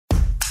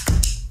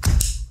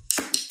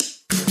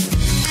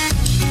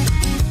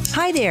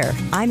Hi there,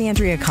 I'm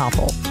Andrea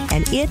Koppel,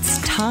 and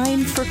it's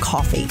time for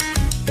coffee,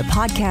 the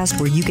podcast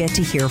where you get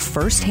to hear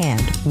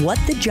firsthand what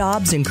the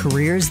jobs and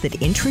careers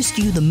that interest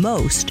you the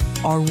most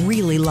are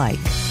really like.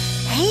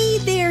 Hey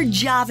there,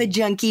 Java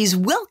junkies.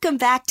 Welcome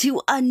back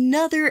to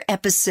another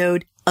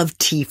episode of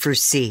T for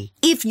C.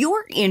 If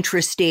you're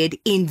interested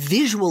in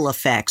visual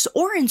effects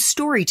or in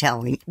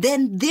storytelling,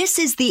 then this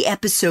is the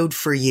episode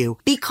for you,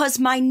 because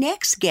my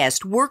next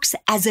guest works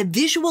as a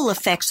visual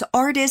effects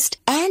artist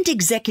and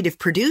executive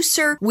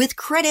producer with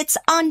credits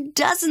on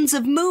dozens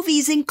of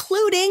movies,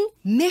 including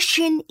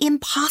Mission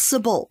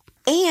Impossible.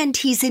 And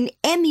he's an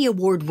Emmy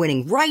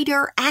Award-winning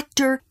writer,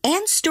 actor,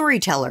 and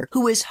storyteller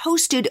who has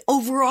hosted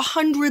over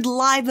 100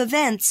 live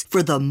events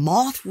for the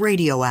Moth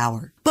Radio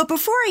Hour. But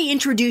before I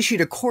introduce you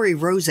to Corey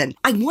Rosen,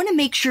 I want to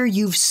make sure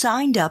you've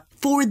signed up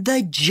for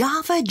the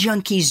Java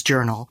Junkies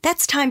Journal.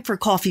 That's Time for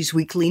Coffee's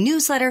weekly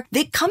newsletter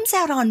that comes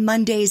out on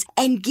Mondays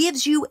and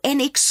gives you an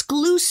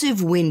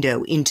exclusive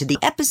window into the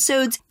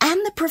episodes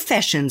and the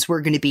professions we're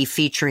going to be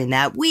featuring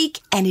that week.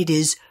 And it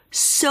is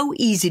so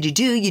easy to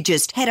do. You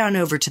just head on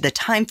over to the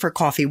Time for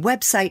Coffee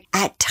website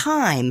at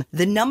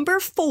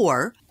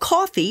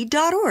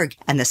time4coffee.org.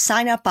 And the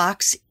sign-up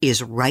box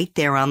is right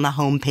there on the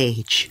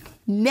homepage.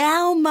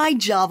 Now, my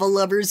Java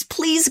lovers,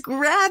 please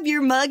grab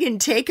your mug and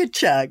take a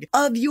chug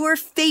of your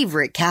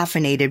favorite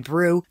caffeinated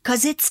brew,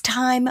 because it's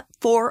time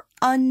for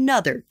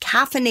another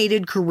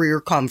caffeinated career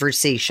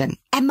conversation.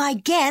 And my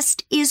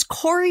guest is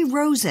Corey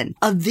Rosen,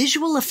 a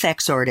visual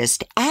effects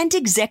artist and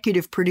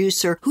executive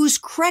producer whose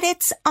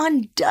credits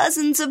on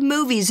dozens of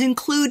movies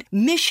include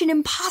Mission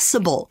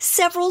Impossible,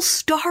 several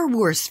Star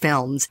Wars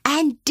films,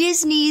 and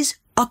Disney's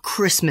A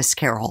Christmas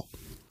Carol.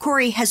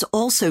 Corey has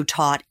also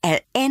taught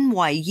at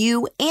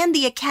NYU and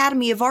the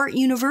Academy of Art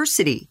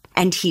University,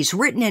 and he's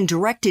written and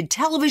directed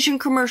television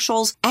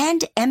commercials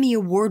and Emmy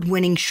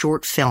Award-winning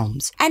short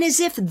films. And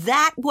as if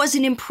that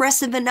wasn't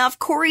impressive enough,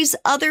 Corey's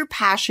other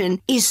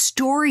passion is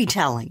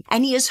storytelling,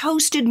 and he has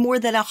hosted more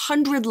than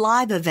 100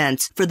 live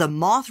events for the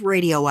Moth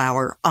Radio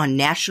Hour on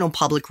National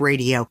Public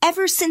Radio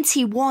ever since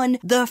he won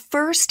the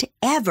first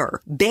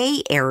ever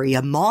Bay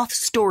Area Moth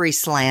Story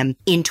Slam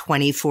in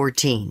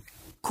 2014.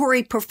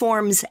 Corey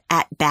performs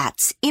at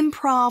Bats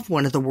Improv,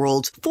 one of the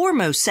world's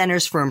foremost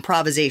centers for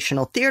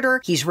improvisational theater.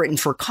 He's written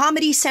for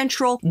Comedy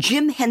Central,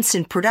 Jim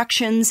Henson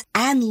Productions,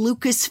 and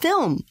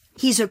Lucasfilm.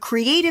 He's a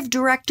creative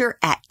director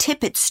at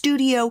Tippett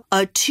Studio,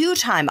 a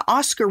 2-time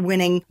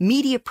Oscar-winning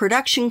media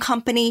production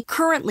company,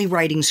 currently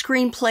writing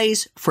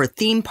screenplays for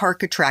theme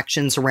park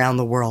attractions around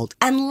the world.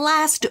 And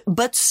last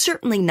but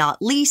certainly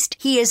not least,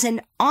 he is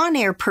an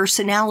on-air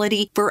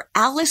personality for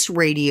Alice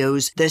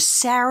Radio's The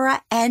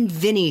Sarah and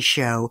Vinny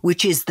Show,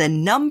 which is the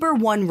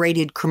 #1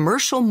 rated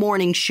commercial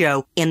morning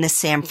show in the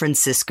San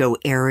Francisco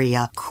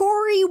area.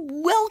 Corey,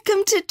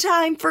 welcome to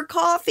Time for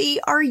Coffee.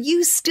 Are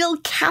you still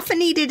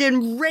caffeinated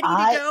and ready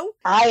to go?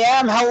 I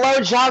am.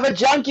 Hello, Java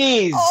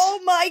Junkies. Oh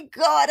my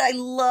God, I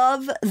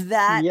love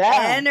that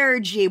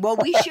energy. Well,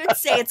 we should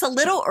say it's a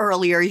little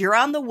earlier. You're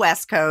on the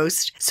West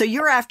Coast, so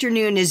your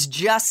afternoon is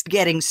just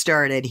getting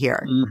started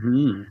here.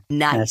 Mm-hmm.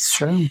 Nice. That's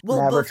true.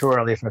 Well, never too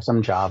early for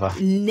some Java.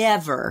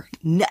 Never.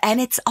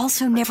 And it's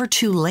also never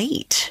too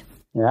late.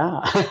 Yeah.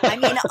 I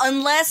mean,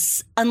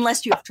 unless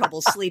you have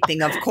trouble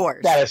sleeping, of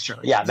course. That is true.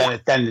 Yeah.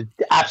 Then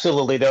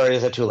absolutely there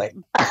is a too late.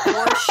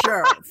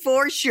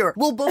 For sure.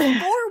 Well,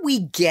 before we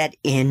get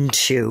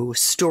into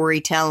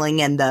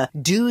storytelling and the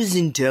do's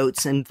and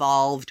don'ts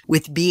involved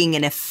with being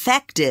an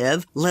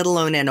effective, let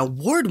alone an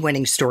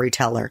award-winning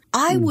storyteller,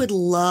 I would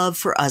love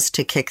for us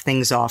to kick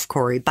things off,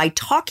 Corey, by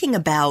talking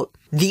about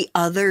the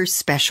other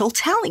special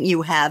talent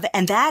you have,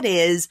 and that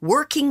is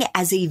working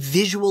as a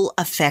visual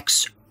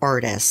effects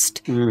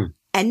artist.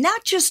 And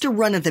not just a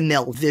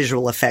run-of-the-mill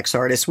visual effects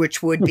artist,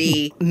 which would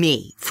be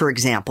me, for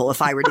example,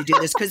 if I were to do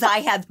this, because I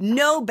have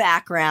no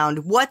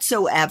background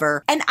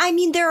whatsoever. And I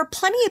mean, there are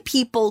plenty of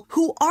people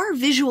who are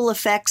visual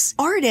effects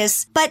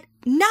artists, but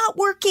not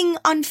working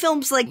on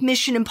films like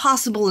Mission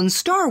Impossible and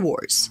Star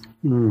Wars.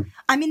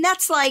 I mean,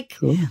 that's like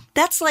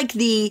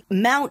the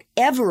Mount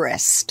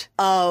Everest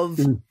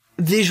of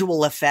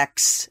visual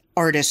effects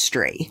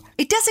artistry.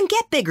 It doesn't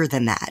get bigger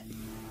than that.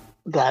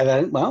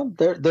 Well,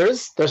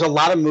 there's a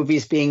lot of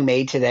movies being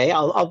made today.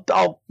 I'll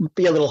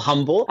be a little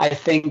humble. I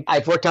think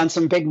I've worked on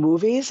some big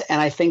movies,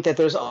 and I think that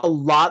there's a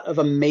lot of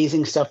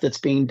amazing stuff that's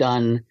being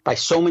done by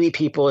so many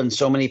people in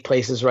so many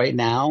places right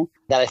now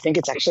that I think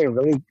it's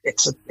actually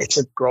it's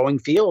a growing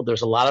field.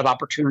 There's a lot of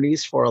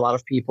opportunities for a lot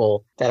of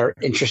people that are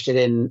interested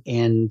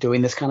in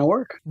doing this kind of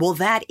work. Well,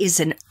 that is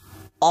an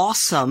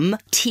awesome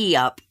tee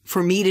up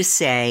for me to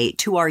say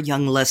to our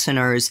young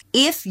listeners,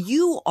 if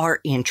you are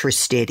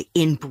interested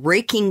in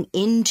breaking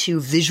into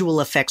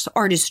visual effects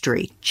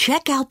artistry,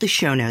 check out the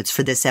show notes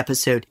for this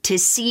episode to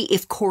see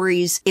if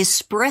Corey's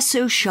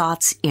Espresso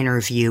Shots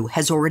interview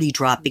has already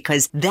dropped,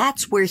 because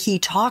that's where he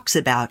talks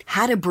about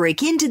how to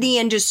break into the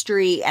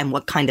industry and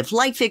what kind of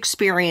life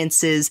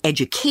experiences,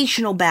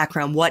 educational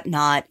background,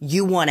 whatnot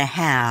you want to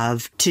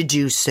have to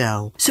do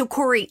so. So,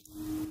 Corey,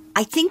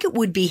 I think it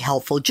would be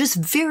helpful, just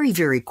very,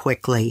 very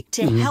quickly,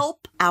 to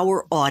help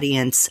our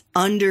audience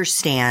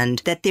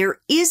understand that there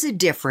is a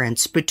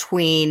difference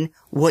between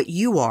what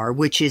you are,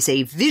 which is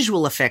a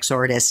visual effects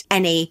artist,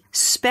 and a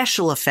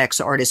special effects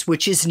artist,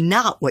 which is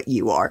not what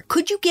you are.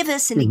 Could you give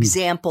us an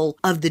example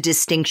of the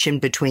distinction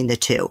between the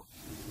two?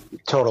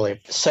 Totally.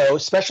 So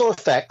special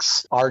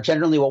effects are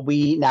generally what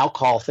we now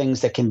call things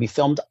that can be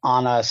filmed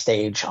on a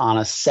stage, on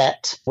a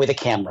set with a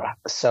camera.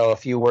 So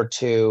if you were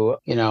to,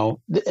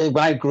 when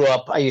I grew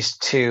up, I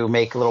used to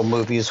make little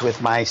movies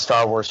with my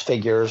Star Wars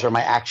figures or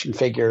my action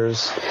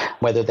figures,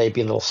 whether they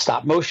be little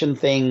stop motion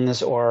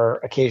things, or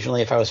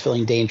occasionally if I was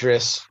feeling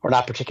dangerous or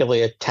not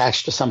particularly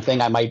attached to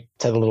something, I might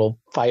set a little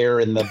fire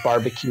in the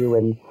barbecue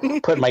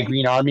and put my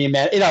Green Army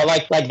man,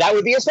 like that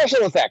would be a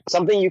special effect,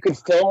 something you could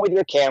film with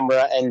your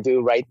camera and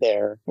do right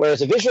there.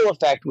 Whereas a visual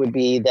effect would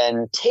be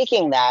then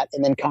taking that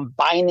and then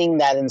combining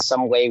that in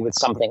some way with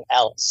something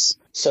else.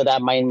 So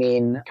that might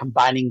mean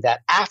combining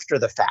that after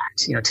the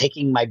fact,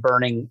 taking my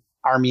burning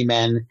Army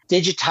men,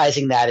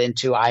 digitizing that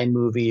into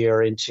iMovie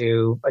or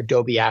into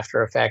Adobe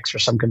After Effects or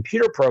some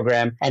computer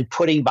program, and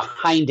putting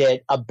behind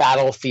it a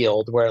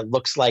battlefield where it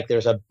looks like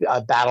there's a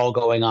battle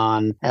going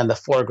on, and in the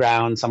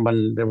foreground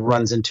someone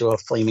runs into a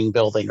flaming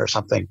building or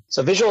something.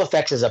 So visual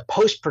effects is a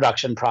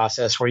post-production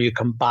process where you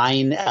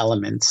combine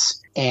elements.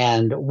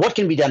 And what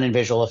can be done in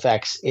visual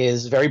effects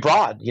is very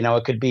broad.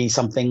 It could be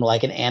something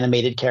like an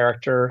animated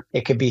character.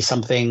 It could be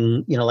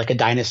something, like a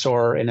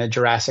dinosaur in a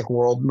Jurassic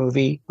World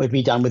movie would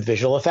be done with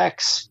visual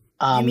effects.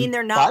 You mean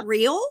they're not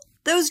real,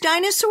 those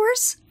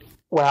dinosaurs?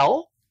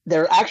 Well,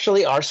 there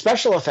actually are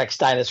special effects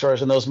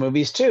dinosaurs in those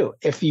movies too.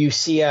 If you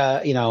see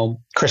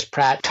Chris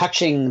Pratt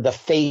touching the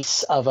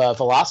face of a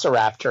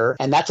velociraptor,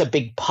 and that's a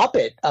big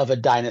puppet of a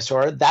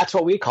dinosaur, that's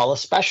what we call a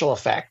special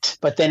effect.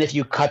 But then if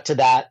you cut to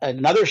that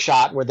another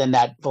shot where then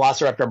that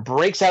velociraptor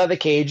breaks out of the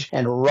cage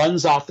and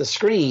runs off the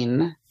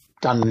screen,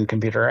 done in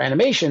computer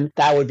animation,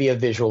 that would be a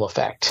visual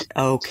effect.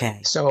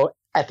 Okay. So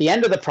at the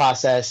end of the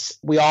process,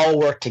 we all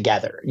work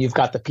together. You've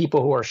got the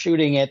people who are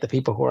shooting it, the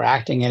people who are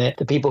acting in it,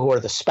 the people who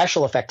are the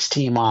special effects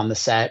team on the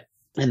set,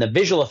 and the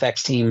visual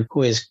effects team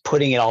who is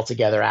putting it all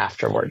together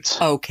afterwards.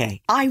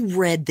 Okay. I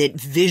read that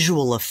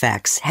visual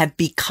effects have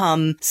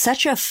become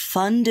such a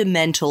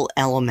fundamental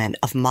element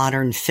of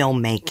modern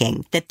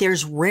filmmaking that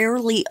there's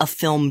rarely a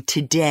film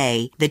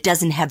today that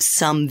doesn't have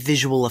some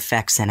visual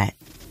effects in it.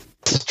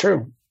 It's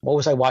true. What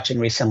was I watching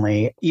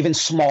recently? Even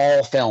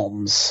small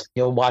films.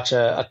 You'll watch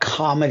a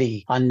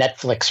comedy on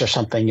Netflix or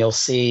something. You'll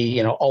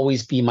see,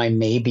 Always Be My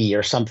Maybe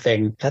or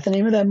something. Is that the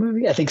name of that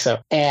movie? I think so.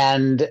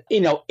 And,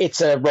 it's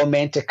a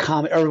romantic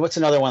comedy. Or what's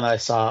another one that I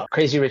saw?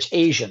 Crazy Rich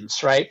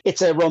Asians, right?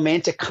 It's a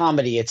romantic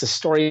comedy. It's a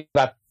story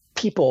about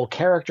people,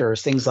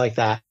 characters, things like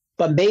that.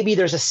 But maybe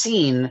there's a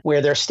scene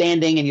where they're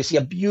standing and you see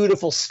a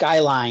beautiful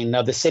skyline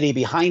of the city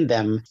behind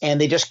them,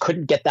 and they just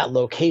couldn't get that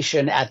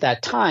location at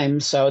that time.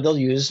 So they'll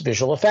use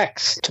visual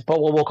effects to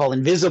put what we'll call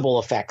invisible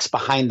effects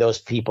behind those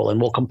people. And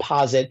we'll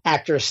composite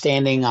actors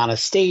standing on a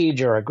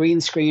stage or a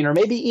green screen, or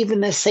maybe even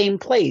the same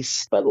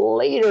place. But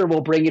later we'll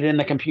bring it in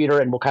the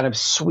computer and we'll kind of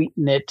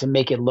sweeten it to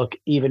make it look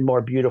even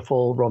more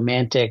beautiful,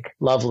 romantic,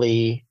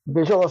 lovely.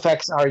 Visual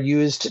effects are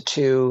used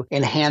to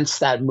enhance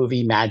that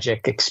movie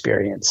magic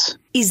experience.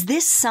 Is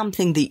this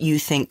something that you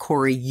think,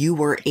 Corey, you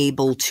were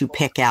able to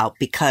pick out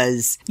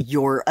because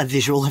you're a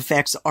visual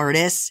effects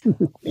artist?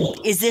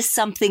 Is this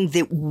something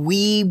that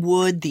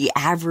the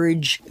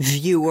average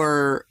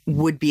viewer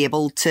would be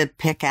able to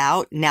pick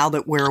out now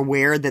that we're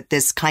aware that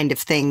this kind of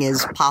thing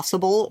is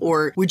possible?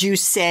 Or would you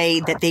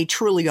say that they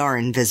truly are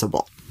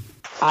invisible?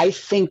 I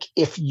think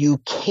if you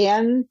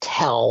can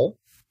tell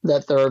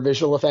that there are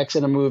visual effects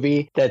in a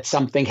movie, that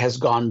something has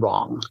gone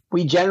wrong.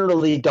 We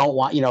generally don't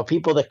want,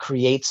 people that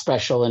create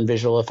special and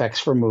visual effects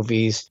for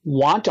movies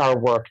want our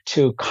work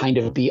to kind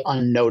of be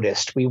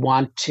unnoticed. We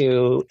want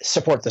to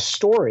support the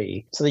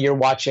story so that you're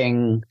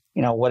watching,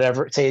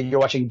 whatever, say you're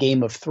watching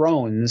Game of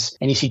Thrones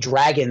and you see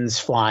dragons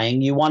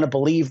flying, you want to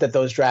believe that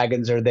those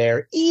dragons are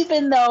there,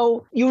 even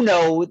though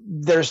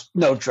there's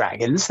no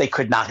dragons. They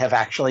could not have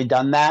actually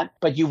done that,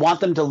 but you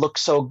want them to look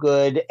so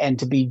good and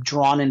to be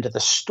drawn into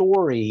the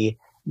story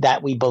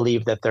that we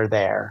believe that they're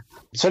there.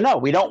 So no,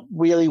 we don't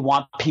really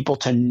want people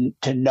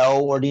to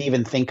know or to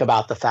even think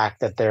about the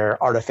fact that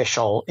they're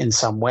artificial in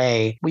some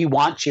way. We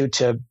want you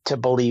to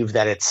believe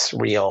that it's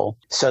real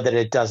so that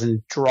it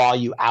doesn't draw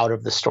you out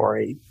of the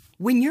story.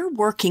 When you're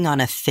working on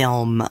a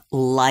film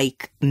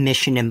like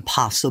Mission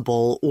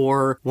Impossible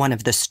or one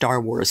of the Star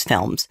Wars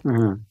films,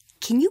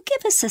 can you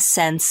give us a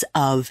sense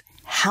of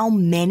how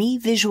many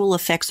visual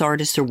effects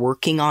artists are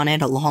working on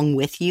it along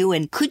with you?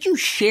 And could you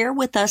share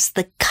with us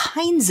the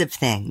kinds of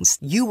things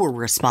you were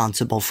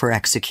responsible for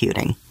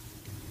executing?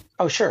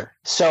 Oh, sure.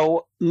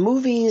 So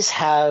movies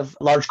have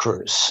large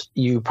crews.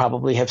 You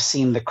probably have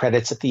seen the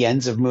credits at the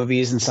ends of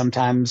movies. And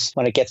sometimes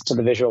when it gets to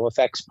the visual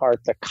effects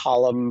part, the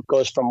column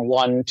goes from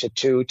 1 to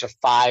 2 to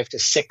 5 to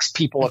 6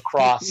 people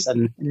across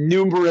and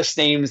numerous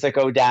names that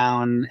go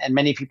down. And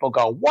many people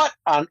go, what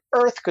on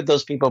earth could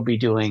those people be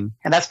doing?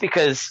 And that's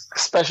because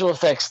special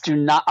effects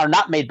are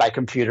not made by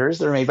computers.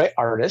 They're made by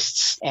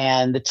artists.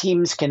 And the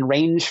teams can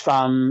range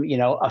from,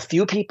 a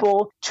few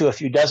people to a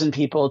few dozen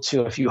people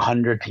to a few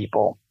hundred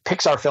people.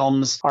 Pixar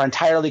films are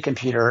entirely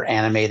computer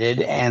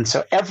animated. And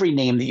so every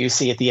name that you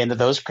see at the end of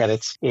those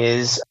credits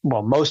is,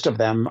 most of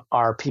them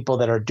are people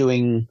that are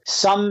doing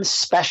some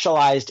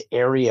specialized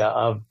area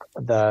of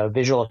the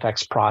visual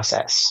effects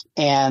process.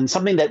 And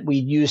something that we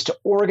use to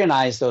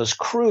organize those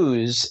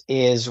crews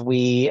is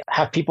we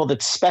have people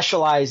that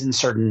specialize in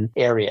certain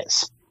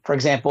areas. For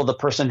example, the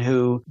person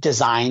who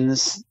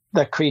designs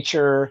the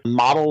creature,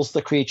 models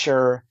the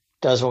creature,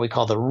 does what we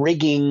call the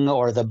rigging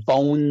or the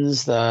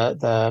bones,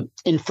 the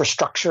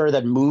infrastructure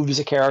that moves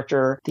a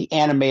character. The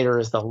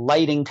animators, the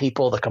lighting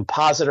people, the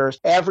compositors,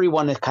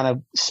 everyone is kind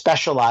of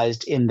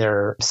specialized in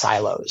their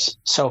silos.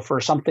 So for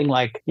something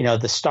like,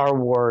 the Star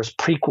Wars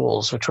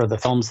prequels, which were the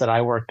films that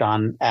I worked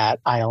on at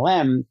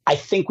ILM, I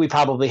think we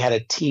probably had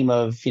a team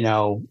of,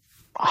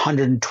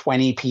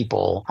 120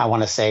 people, I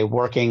want to say,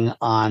 working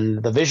on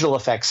the visual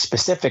effects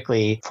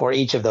specifically for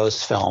each of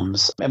those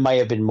films. It might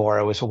have been more.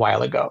 It was a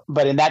while ago.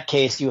 But in that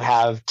case, you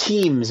have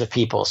teams of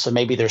people. So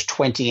maybe there's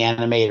 20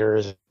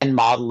 animators and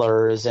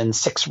modelers and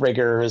 6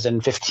 riggers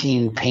and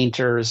 15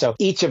 painters. So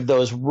each of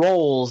those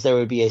roles, there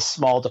would be a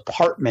small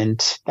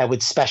department that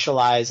would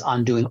specialize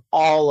on doing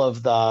all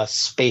of the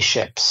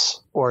spaceships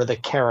or the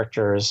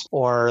characters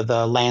or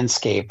the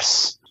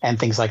landscapes and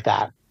things like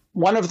that.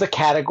 One of the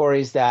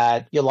categories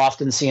that you'll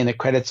often see in the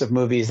credits of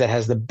movies that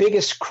has the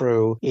biggest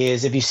crew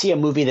is if you see a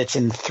movie that's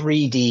in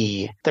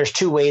 3D, there's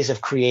 2 ways of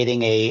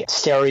creating a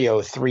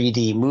stereo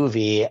 3D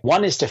movie.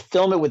 One is to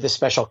film it with a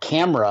special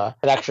camera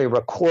that actually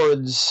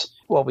records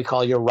what we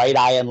call your right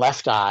eye and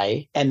left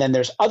eye. And then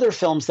there's other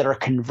films that are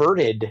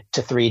converted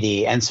to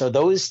 3D. And so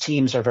those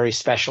teams are very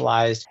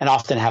specialized and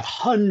often have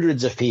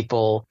hundreds of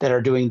people that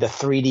are doing the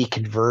 3D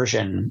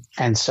conversion.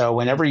 And so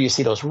whenever you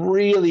see those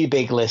really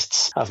big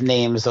lists of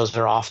names, those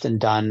are often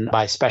done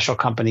by special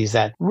companies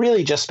that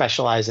really just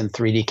specialize in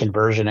 3D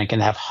conversion and can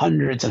have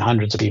hundreds and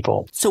hundreds of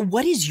people. So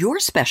what is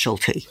your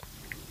specialty?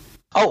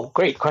 Oh,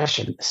 great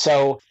question.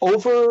 So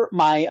over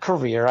my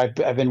career, I've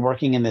been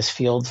working in this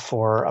field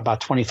for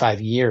about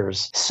 25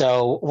 years.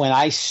 So when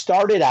I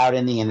started out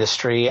in the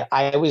industry,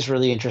 I was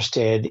really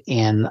interested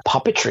in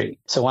puppetry.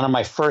 So one of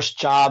my first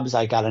jobs,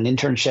 I got an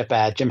internship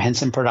at Jim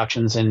Henson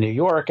Productions in New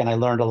York, and I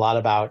learned a lot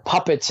about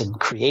puppets and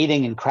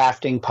creating and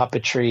crafting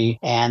puppetry.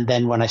 And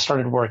then when I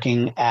started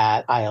working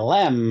at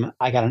ILM,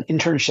 I got an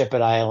internship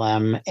at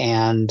ILM,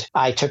 and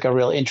I took a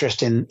real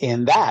interest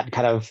in that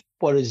kind of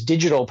what does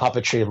digital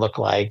puppetry look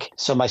like?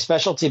 So my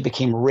specialty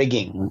became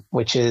rigging,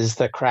 which is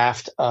the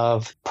craft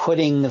of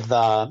putting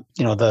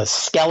the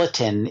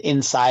skeleton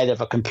inside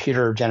of a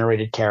computer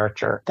generated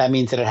character. That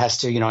means that it has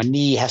to, a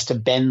knee has to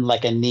bend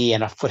like a knee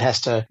and a foot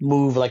has to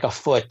move like a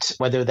foot,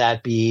 whether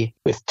that be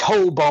with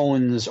toe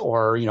bones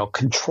or,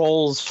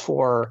 controls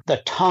for the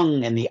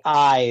tongue and the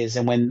eyes.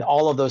 And when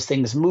all of those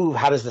things move,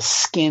 how does the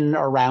skin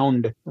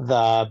around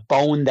the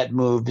bone that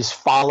moves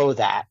follow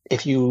that?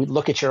 If you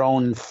look at your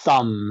own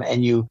thumb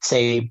and you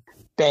say,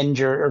 bend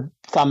your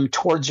thumb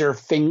towards your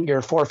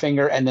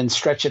forefinger and then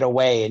stretch it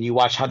away, and you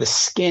watch how the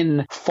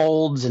skin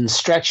folds and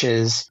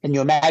stretches, and you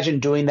imagine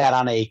doing that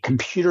on a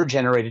computer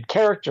generated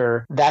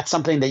character, that's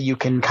something that you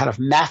can kind of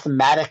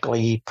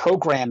mathematically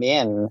program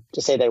in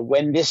to say that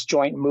when this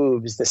joint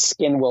moves, the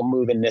skin will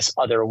move in this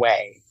other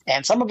way.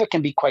 And some of it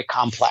can be quite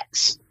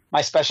complex. My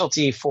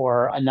specialty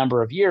for a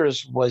number of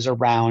years was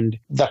around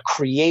the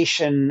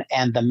creation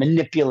and the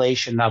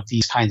manipulation of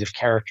these kinds of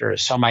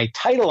characters. So my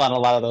title on a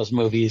lot of those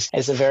movies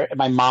is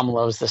my mom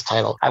loves this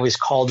title. I was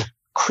called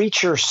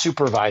Creature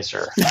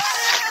Supervisor.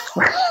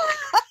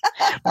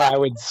 I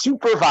would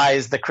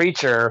supervise the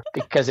creature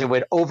because it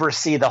would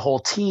oversee the whole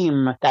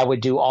team that would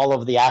do all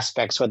of the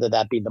aspects, whether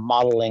that be the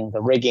modeling,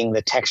 the rigging,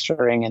 the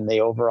texturing, and the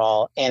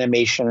overall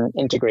animation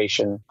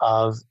integration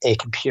of a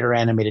computer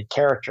animated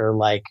character.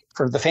 Like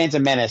for The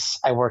Phantom Menace,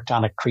 I worked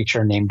on a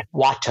creature named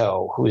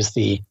Watto, who is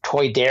the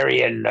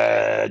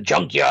Toydarian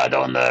junkyard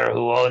owner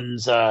who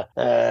owns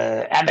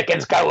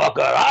Anakin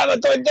Skywalker. I'm a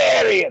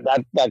Toydarian,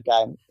 that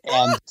guy.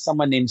 And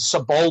someone named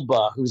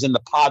Sebulba, who's in the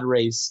pod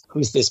race,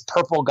 who's this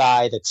purple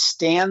guy that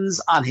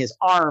stands on his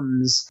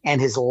arms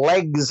and his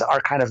legs are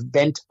kind of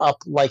bent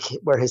up like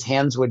where his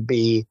hands would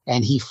be.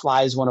 And he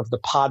flies one of the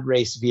pod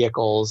race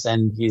vehicles,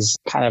 and he's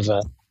kind of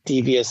a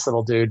devious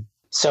little dude.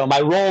 So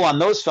my role on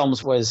those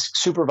films was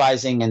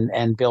supervising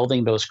and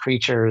building those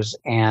creatures,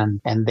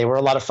 and they were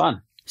a lot of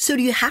fun. So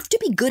do you have to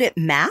be good at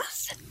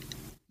math?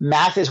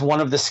 Math is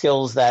one of the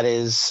skills that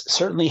is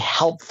certainly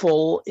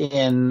helpful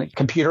in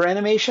computer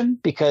animation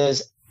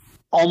because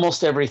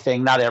almost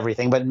everything, not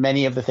everything, but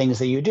many of the things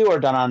that you do are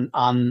done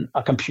on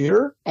a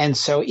computer. And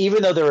so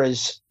even though there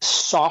is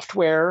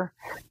software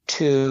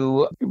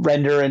to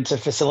render and to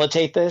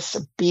facilitate this,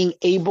 being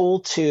able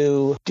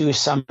to do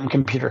some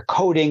computer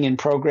coding and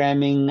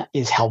programming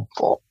is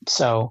helpful.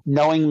 So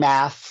knowing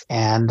math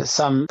and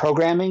some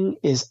programming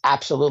is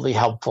absolutely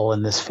helpful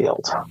in this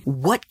field.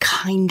 What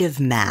kind of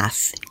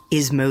math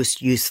is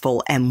most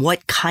useful and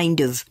what kind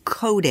of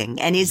coding?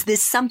 And is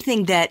this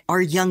something that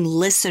our young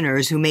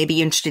listeners who may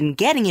be interested in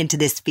getting into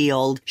this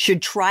field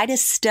should try to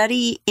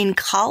study in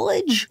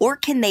college? Or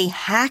can they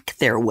hack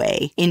their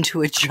way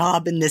into a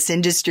job in this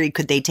industry?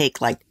 Could they take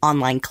like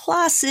online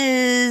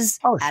classes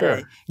at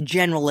a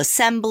General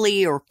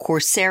Assembly or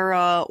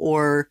Coursera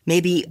or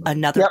maybe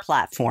another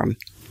platform?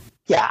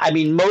 Yeah, I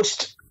mean,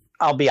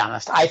 I'll be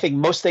honest. I think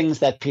most things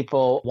that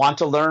people want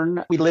to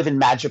learn, we live in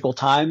magical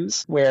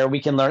times where we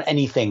can learn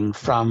anything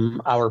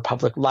from our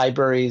public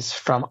libraries,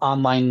 from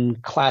online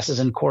classes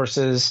and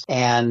courses.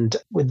 And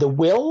with the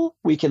will,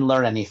 we can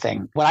learn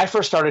anything. When I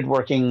first started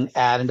working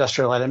at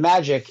Industrial Light and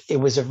Magic, it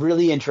was a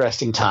really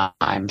interesting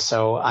time.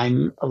 So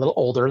I'm a little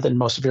older than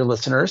most of your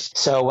listeners.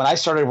 So when I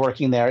started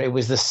working there, it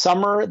was the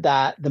summer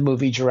that the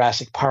movie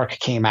Jurassic Park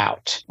came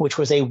out, which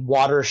was a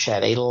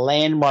watershed, a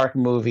landmark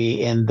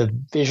movie in the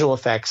visual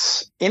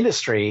effects industry,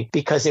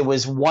 because it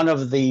was one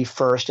of the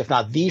first, if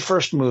not the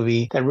first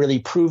movie that really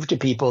proved to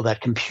people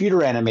that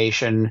computer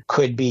animation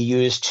could be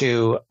used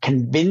to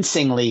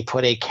convincingly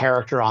put a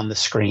character on the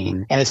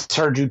screen. And it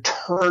started to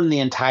turn the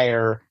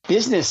entire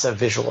business of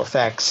visual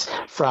effects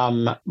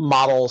from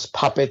models,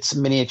 puppets,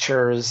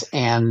 miniatures,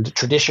 and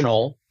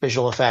traditional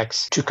visual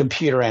effects to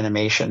computer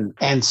animation.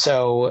 And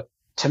so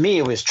to me,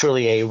 it was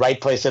truly a right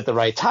place at the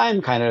right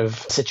time kind of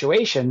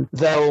situation,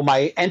 though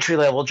my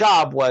entry-level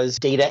job was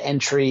data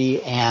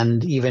entry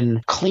and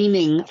even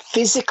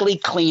physically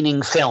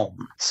cleaning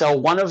film. So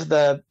one of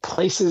the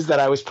places that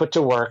I was put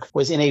to work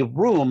was in a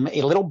room,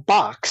 a little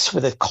box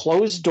with a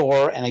closed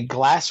door and a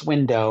glass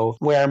window,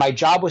 where my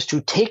job was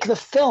to take the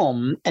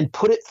film and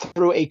put it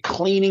through a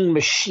cleaning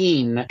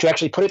machine, to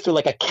actually put it through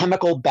like a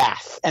chemical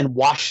bath and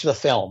wash the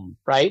film,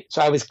 right?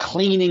 So I was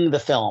cleaning the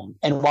film.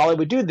 And while I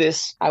would do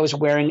this, I was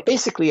wearing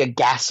basically a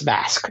gas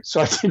mask,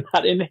 so I did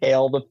not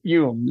inhale the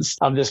fumes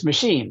of this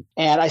machine.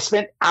 And I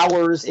spent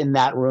hours in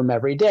that room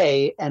every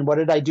day. And what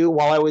did I do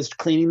while I was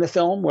cleaning the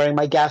film, wearing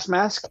my gas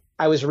mask?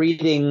 I was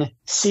reading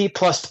C++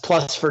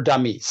 for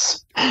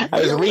Dummies. I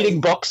was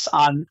reading books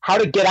on how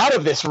to get out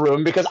of this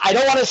room because I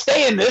don't want to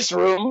stay in this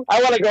room.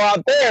 I want to go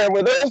out there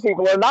where those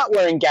people are not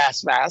wearing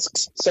gas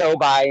masks. So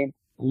by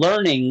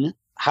learning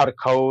how to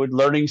code,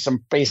 learning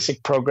some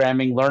basic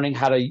programming, learning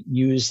how to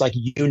use like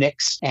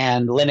Unix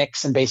and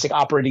Linux and basic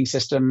operating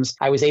systems,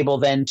 I was able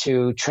then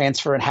to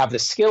transfer and have the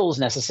skills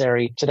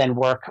necessary to then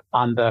work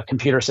on the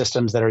computer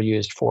systems that are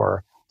used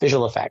for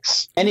visual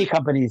effects. Many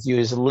companies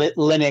use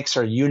Linux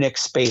or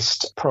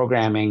Unix-based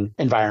programming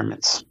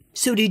environments.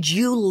 So did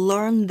you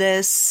learn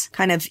this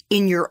kind of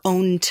in your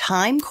own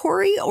time,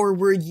 Corey, or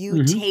were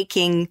you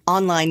taking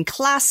online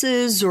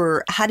classes,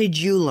 or how did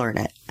you learn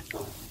it?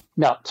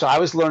 No, so I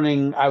was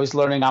learning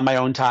on my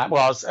own time.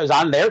 Well, I was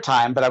on their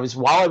time, but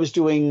while I was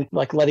doing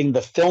like letting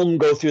the film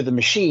go through the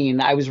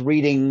machine, I was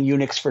reading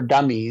Unix for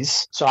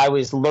Dummies. So I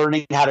was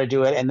learning how to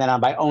do it. And then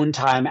on my own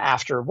time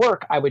after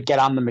work, I would get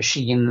on the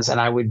machines and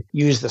I would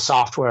use the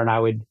software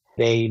and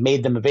they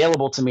made them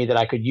available to me that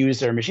I could use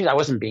their machines. I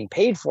wasn't being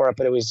paid for it,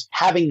 but it was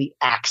having the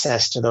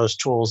access to those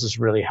tools is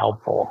really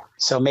helpful.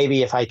 So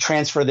maybe if I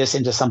transfer this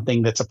into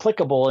something that's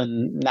applicable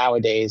in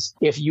nowadays,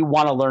 if you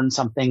want to learn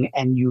something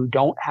and you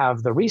don't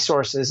have the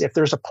resources, if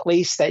there's a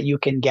place that you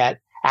can get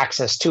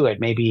access to it,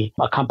 maybe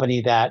a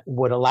company that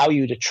would allow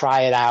you to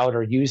try it out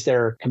or use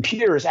their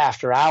computers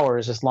after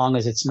hours, as long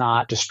as it's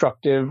not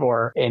destructive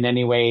or in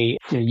any way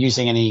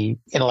using any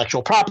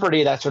intellectual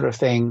property, that sort of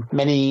thing.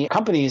 Many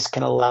companies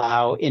can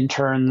allow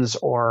interns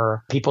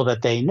or people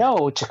that they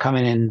know to come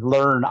in and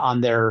learn on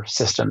their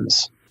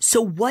systems.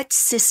 So what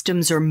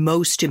systems are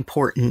most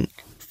important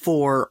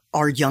for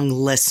our young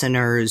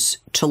listeners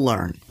to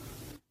learn?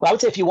 Well, I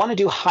would say if you want to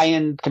do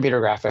high-end computer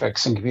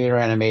graphics and computer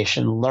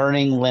animation,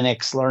 learning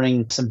Linux,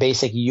 learning some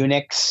basic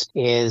Unix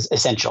is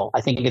essential.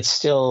 I think it's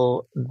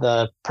still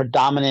the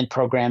predominant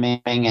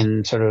programming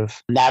and sort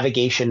of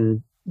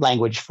navigation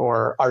language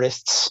for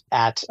artists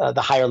at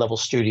the higher level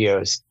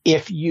studios.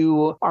 If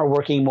you are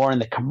working more in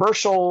the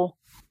commercial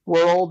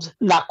world,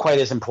 not quite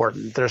as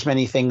important. There's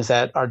many things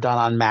that are done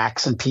on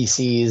Macs and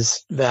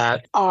PCs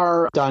that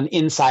are done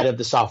inside of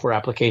the software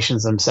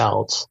applications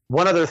themselves.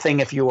 One other thing,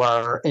 if you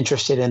are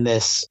interested in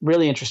this,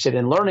 really interested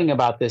in learning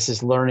about this,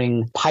 is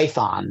learning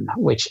Python,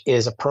 which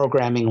is a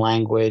programming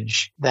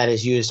language that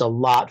is used a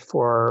lot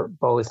for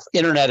both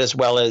internet as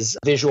well as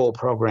visual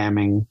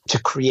programming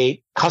to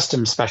create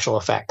custom special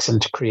effects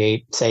and to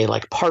create, say,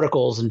 like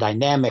particles and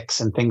dynamics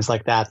and things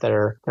like that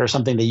are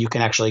something that you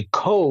can actually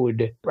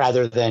code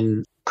rather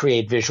than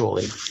create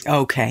visually.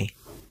 Okay.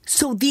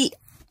 So the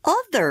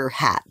other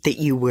hat that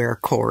you wear,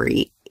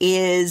 Corey,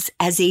 is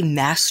as a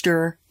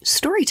master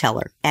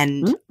storyteller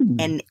and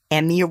an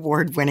Emmy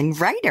Award-winning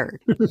writer.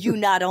 You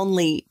not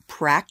only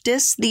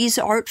practice these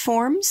art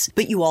forms,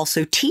 but you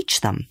also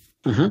teach them.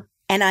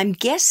 And I'm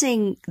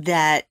guessing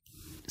that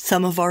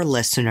some of our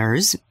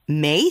listeners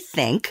may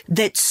think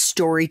that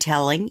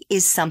storytelling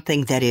is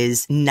something that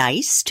is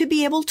nice to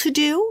be able to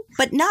do,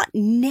 but not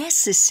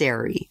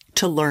necessary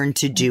to learn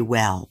to do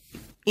well.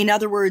 In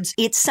other words,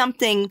 it's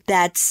something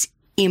that's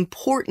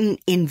important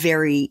in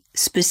very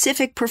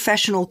specific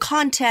professional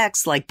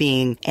contexts, like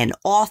being an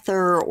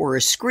author or a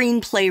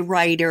screenplay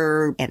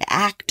writer, an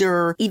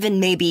actor, even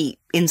maybe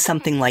in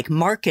something like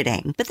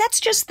marketing. But that's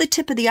just the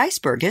tip of the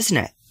iceberg, isn't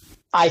it?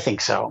 I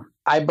think so.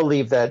 I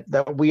believe that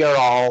we are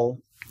all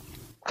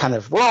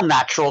we're all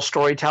natural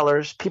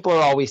storytellers. People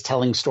are always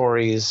telling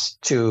stories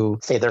to,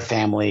 say, their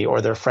family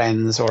or their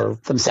friends or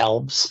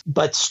themselves.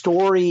 But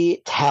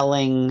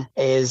storytelling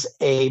is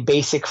a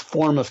basic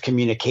form of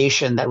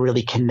communication that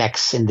really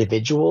connects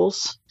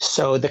individuals.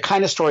 So the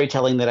kind of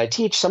storytelling that I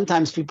teach,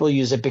 sometimes people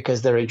use it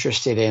because they're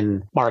interested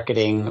in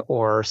marketing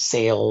or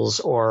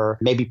sales or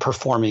maybe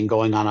performing,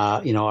 going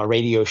on a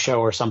radio show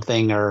or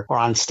something, or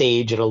on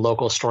stage at a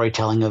local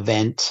storytelling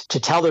event to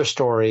tell their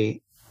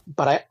story.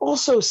 But I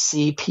also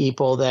see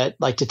people that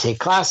like to take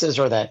classes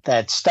or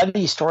that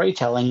study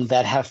storytelling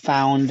that have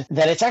found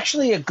that it's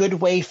actually a good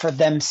way for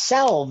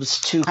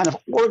themselves to kind of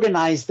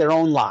organize their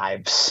own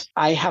lives.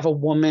 I have a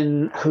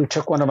woman who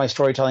took one of my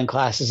storytelling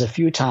classes a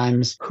few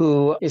times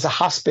who is a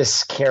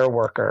hospice care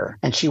worker,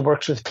 and she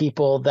works with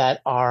people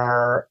that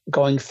are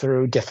going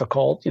through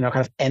difficult, kind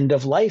of end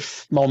of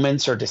life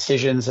moments or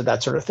decisions and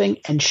that sort of thing.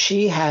 And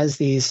she has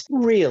these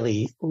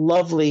really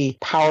lovely,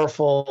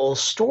 powerful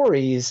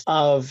stories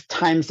of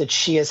times that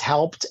she has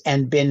helped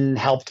and been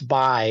helped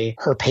by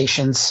her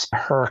patients,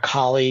 her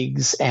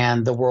colleagues,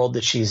 and the world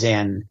that she's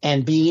in.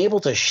 And being able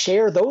to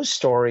share those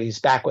stories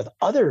back with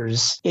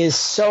others is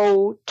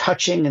so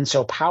touching and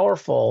so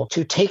powerful,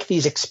 to take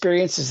these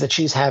experiences that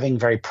she's having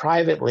very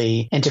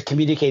privately and to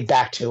communicate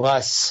back to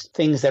us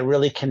things that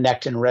really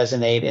connect and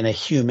resonate in a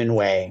human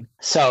way.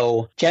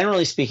 So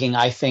generally speaking,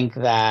 I think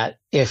that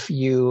if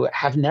you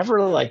have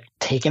never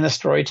taken a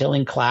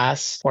storytelling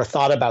class or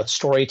thought about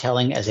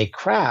storytelling as a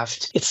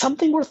craft, it's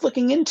something worth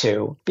looking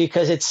into,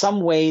 because it's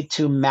some way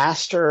to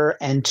master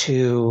and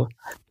to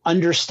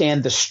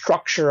understand the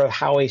structure of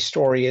how a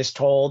story is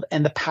told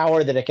and the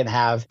power that it can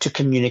have to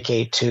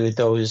communicate to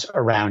those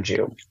around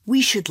you.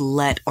 We should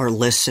let our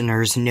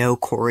listeners know,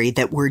 Corey,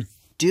 that we're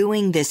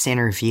doing this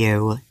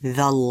interview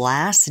the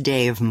last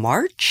day of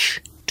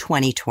March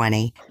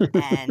 2020.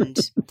 And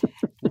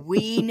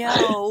we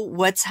know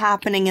what's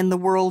happening in the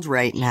world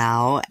right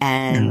now.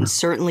 And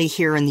certainly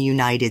here in the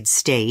United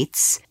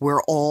States,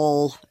 we're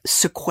all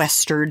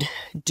sequestered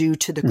due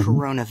to the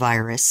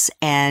coronavirus.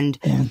 And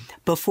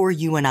before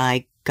you and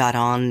I got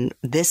on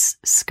this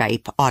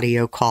Skype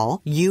audio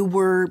call, you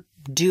were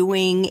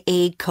doing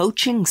a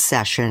coaching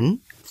session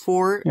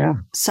for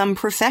some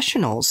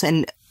professionals.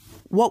 And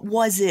what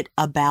was it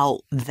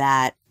about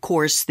that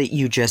course that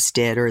you just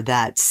did, or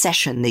that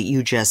session that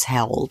you just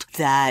held,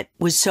 that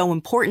was so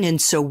important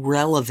and so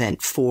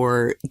relevant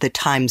for the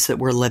times that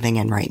we're living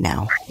in right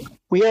now?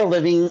 We are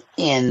living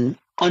in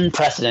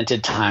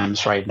unprecedented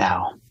times right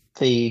now.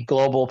 The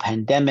global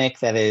pandemic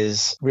that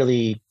is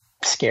really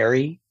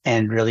scary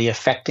and really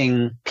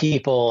affecting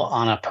people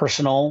on a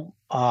personal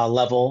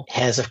level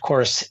has, of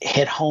course,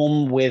 hit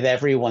home with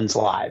everyone's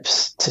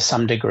lives to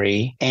some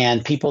degree.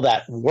 And people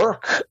that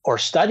work or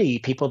study,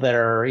 people that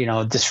are,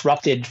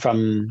 disrupted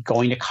from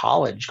going to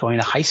college, going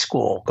to high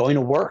school, going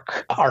to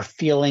work, are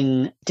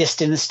feeling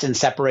distanced and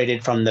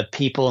separated from the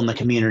people and the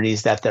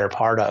communities that they're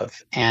part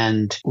of.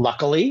 And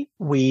luckily,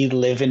 we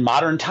live in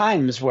modern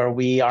times where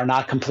we are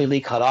not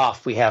completely cut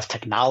off. We have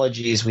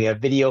technologies, we have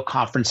video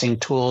conferencing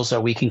tools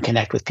that we can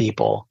connect with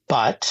people.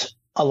 But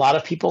a lot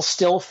of people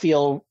still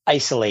feel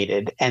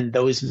isolated, and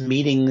those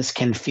meetings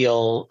can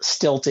feel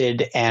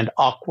stilted and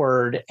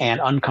awkward and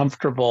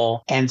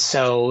uncomfortable. And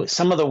so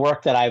some of the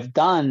work that I've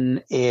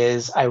done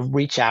is I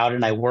reach out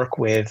and I work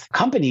with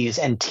companies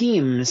and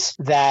teams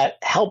that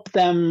help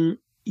them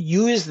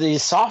use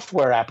these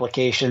software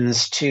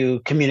applications to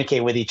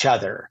communicate with each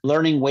other,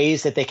 learning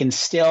ways that they can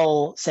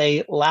still,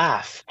 say,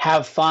 laugh,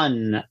 have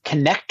fun,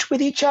 connect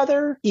with each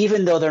other,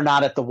 even though they're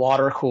not at the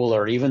water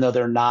cooler, even though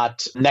they're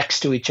not next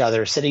to each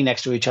other, sitting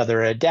next to each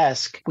other at a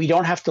desk. We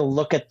don't have to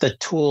look at the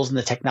tools and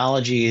the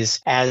technologies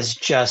as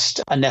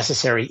just a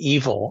necessary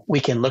evil.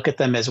 We can look at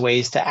them as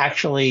ways to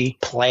actually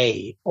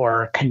play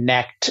or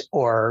connect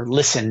or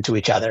listen to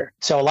each other.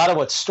 So a lot of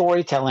what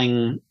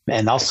storytelling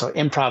and also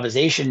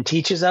improvisation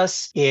teaches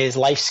us is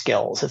life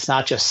skills. It's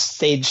not just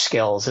stage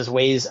skills. It's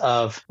ways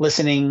of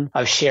listening,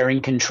 of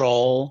sharing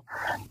control,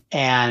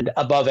 and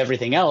above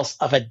everything else,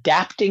 of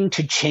adapting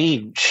to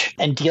change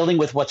and dealing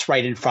with what's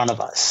right in front of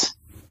us.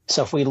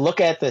 So if we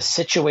look at the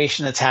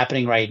situation that's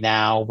happening right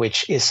now,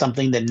 which is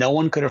something that no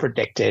one could have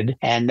predicted,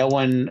 and no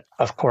one,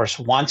 of course,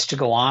 wants to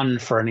go on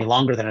for any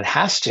longer than it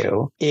has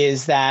to,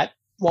 is that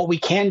what we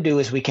can do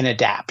is we can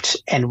adapt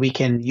and we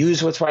can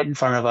use what's right in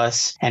front of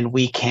us, and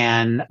we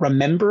can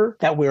remember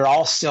that we're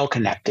all still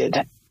connected,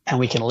 and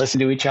we can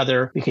listen to each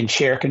other, we can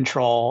share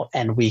control,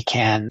 and we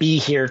can be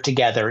here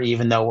together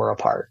even though we're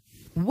apart.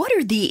 What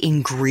are the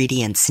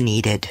ingredients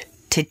needed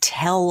to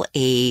tell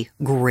a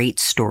great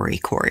story,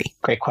 Corey?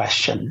 Great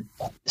question.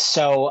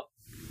 So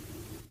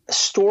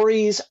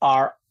stories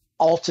are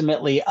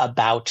ultimately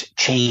about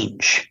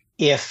change.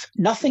 If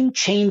nothing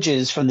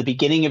changes from the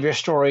beginning of your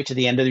story to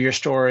the end of your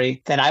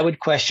story, then I would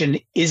question,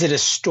 is it a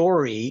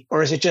story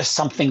or is it just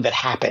something that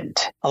happened?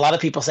 A lot of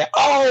people say,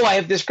 oh, I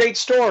have this great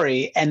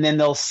story. And then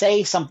they'll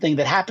say something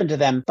that happened to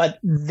them, but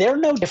they're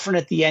no different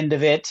at the end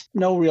of it.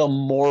 No real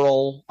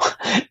moral,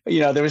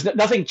 there was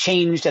nothing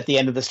changed at the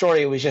end of the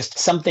story. It was just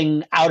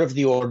something out of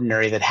the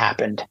ordinary that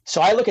happened.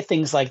 So I look at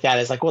things like that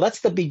as like, well,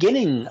 that's the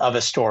beginning of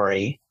a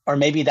story. Or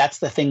maybe that's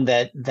the thing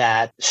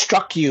that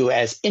struck you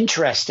as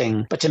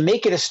interesting. But to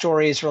make it a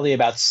story is really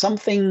about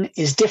something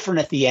is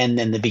different at the end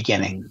than the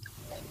beginning.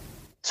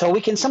 So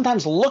we can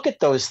sometimes look at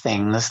those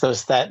things,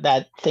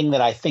 that thing that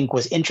I think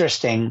was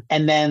interesting,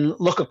 and then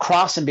look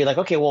across and be like,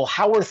 okay, well,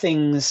 how are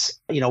things,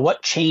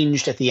 what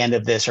changed at the end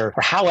of this? Or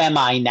how am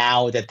I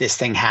now that this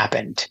thing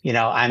happened?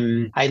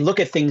 I look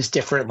at things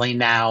differently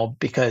now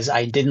because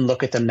I didn't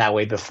look at them that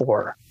way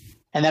before.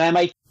 And then I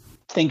might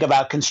think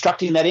about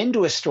constructing that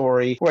into a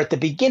story where at the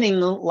beginning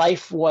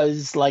life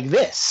was like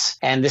this,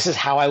 and this is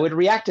how I would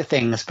react to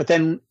things. But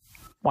then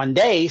one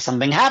day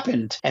something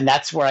happened, and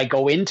that's where I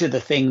go into the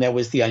thing that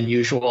was the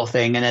unusual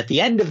thing. And at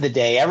the end of the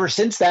day, ever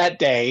since that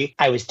day,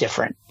 I was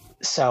different.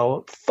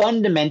 So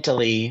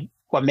fundamentally,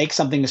 what makes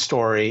something a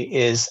story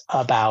is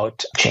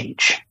about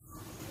change.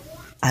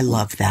 I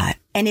love that.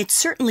 And it's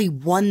certainly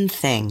one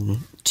thing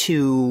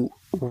to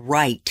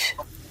write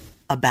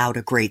about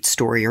a great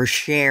story or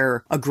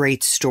share a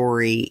great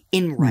story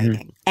in writing.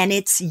 Mm-hmm. And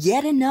it's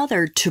yet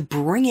another to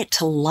bring it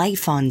to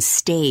life on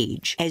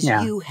stage, as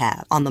you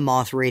have on the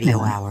Moth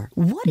Radio Hour.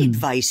 What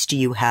advice do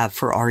you have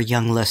for our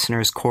young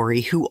listeners,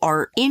 Corey, who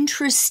are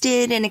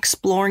interested in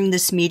exploring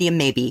this medium,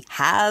 maybe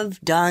have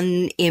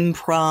done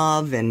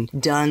improv and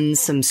done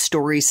some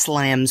story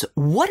slams?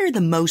 What are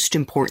the most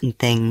important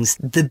things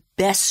the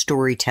best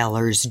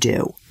storytellers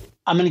do?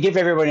 I'm going to give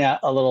everybody a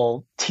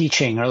little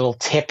teaching or a little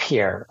tip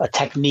here, a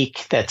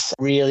technique that's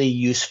really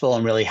useful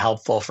and really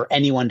helpful for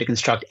anyone to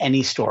construct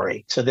any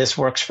story. So this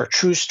works for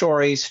true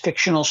stories,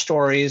 fictional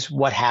stories,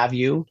 what have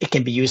you. It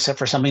can be used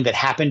for something that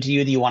happened to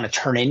you that you want to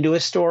turn into a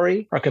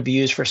story, or it could be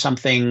used for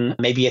something,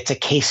 maybe it's a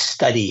case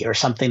study or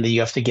something that you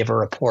have to give a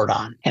report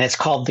on. And it's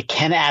called the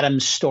Ken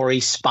Adams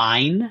Story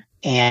Spine.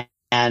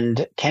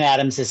 And Ken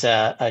Adams is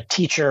a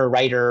teacher,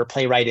 writer,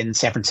 playwright in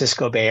San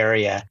Francisco Bay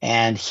Area.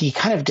 And he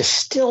kind of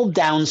distilled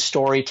down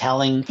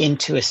storytelling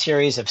into a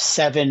series of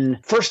 7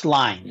 first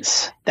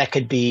lines that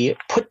could be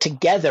put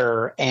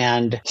together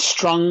and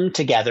strung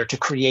together to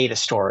create a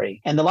story.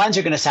 And the lines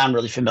are going to sound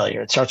really familiar.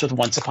 It starts with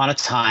once upon a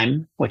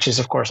time, which is,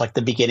 of course, like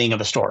the beginning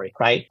of a story,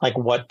 right? Like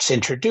what's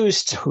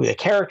introduced, who the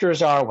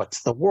characters are,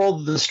 what's the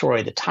world of the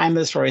story, the time of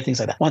the story, things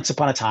like that. Once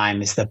upon a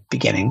time is the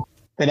beginning.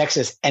 The next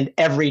is, and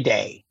every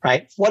day,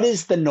 right? What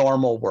is the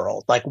normal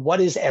world? Like, what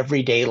is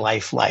everyday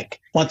life like?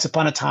 Once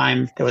upon a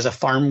time, there was a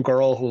farm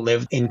girl who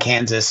lived in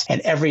Kansas,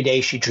 and every day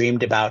she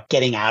dreamed about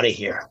getting out of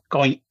here,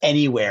 going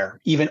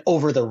anywhere, even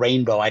over the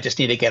rainbow. I just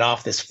need to get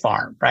off this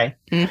farm, right?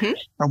 Mm-hmm.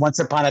 Or once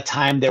upon a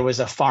time, there was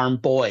a farm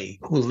boy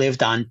who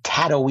lived on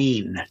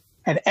Tatooine.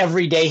 And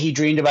every day he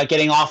dreamed about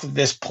getting off of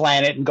this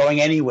planet and going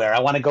anywhere.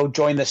 I want to go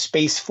join the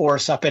Space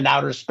Force up in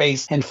outer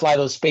space and fly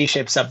those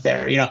spaceships up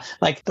there.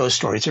 Like those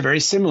stories are very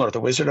similar.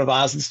 The Wizard of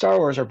Oz and Star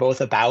Wars are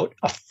both about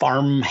a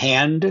farm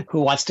hand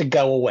who wants to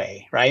go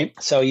away, right?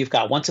 So you've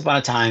got once upon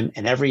a time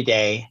and every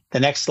day. The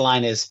next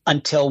line is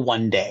until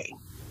one day.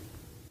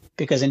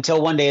 Because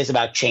until one day is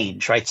about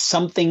change, right?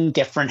 Something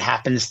different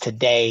happens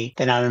today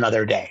than on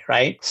another day,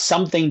 right?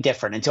 Something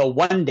different. Until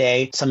one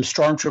day, some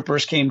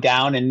stormtroopers came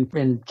down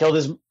and killed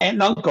his aunt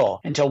and uncle.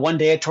 Until one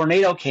day, a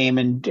tornado came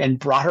and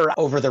brought her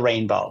over the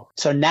rainbow.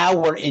 So now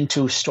we're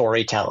into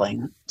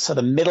storytelling. So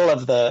the middle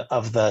of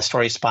the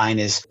story spine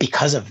is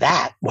because of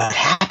that, what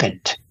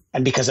happened?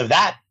 And because of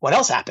that, what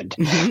else happened?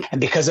 Mm-hmm. And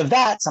because of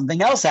that,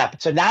 something else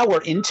happened. So now we're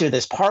into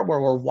this part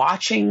where we're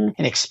watching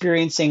and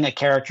experiencing a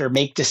character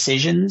make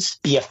decisions,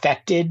 be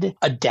affected,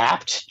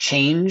 adapt,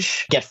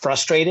 change, get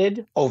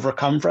frustrated,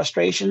 overcome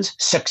frustrations,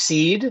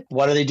 succeed.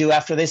 What do they do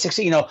after they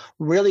succeed?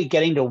 Really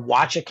getting to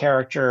watch a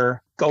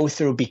character go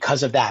through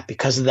because of that,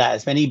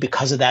 as many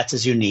because of that's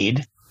as you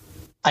need.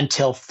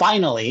 Until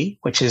finally,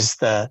 which is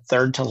the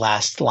third to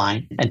last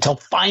line, until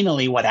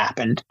finally what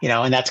happened,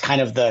 and that's kind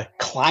of the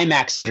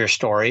climax of your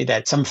story,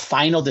 that some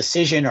final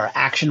decision or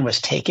action was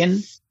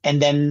taken.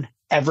 And then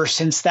ever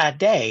since that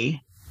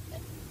day,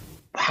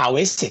 how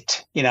is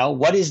it?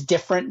 What is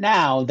different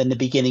now than the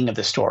beginning of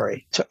the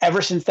story? So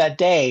ever since that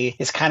day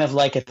is kind of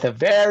like at the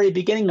very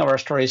beginning of our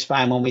story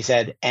spine when we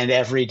said, and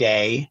every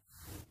day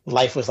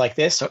life was like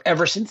this. So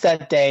ever since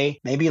that day,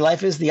 maybe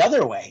life is the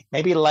other way.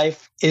 Maybe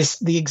life is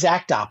the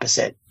exact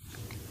opposite.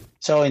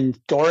 So in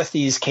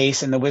Dorothy's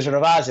case in The Wizard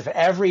of Oz, if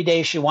every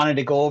day she wanted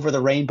to go over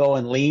the rainbow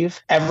and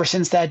leave, ever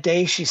since that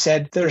day, she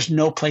said, there's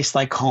no place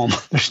like home.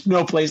 There's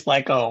no place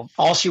like home.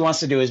 All she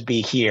wants to do is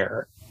be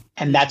here.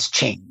 And that's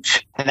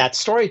change. And that's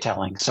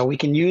storytelling. So we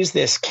can use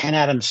this Ken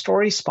Adams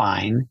story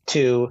spine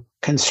to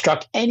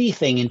construct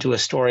anything into a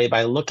story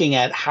by looking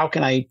at how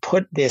can I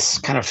put this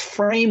kind of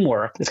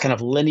framework, this kind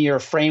of linear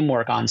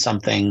framework on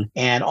something.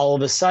 And all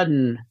of a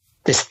sudden,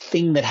 this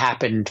thing that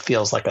happened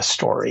feels like a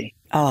story.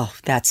 Oh,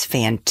 that's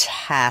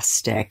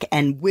fantastic.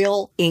 And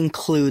we'll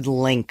include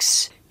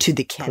links to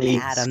the Ken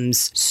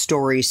Adams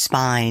story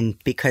spine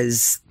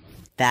because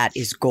that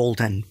is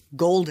golden.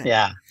 Golden.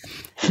 Yeah.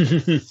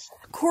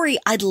 Corey,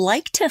 I'd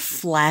like to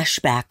flash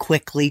back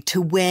quickly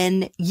to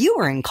when you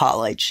were in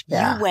college.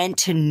 Yeah. You went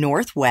to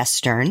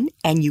Northwestern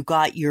and you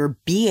got your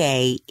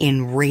BA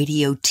in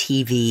radio,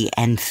 TV,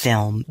 and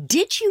film.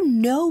 Did you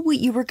know what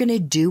you were going to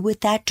do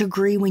with that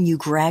degree when you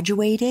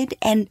graduated?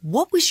 And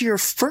what was your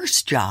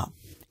first job?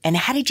 And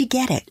how did you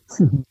get it?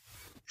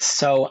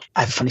 So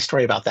I have a funny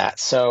story about that.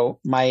 So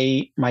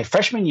my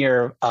freshman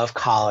year of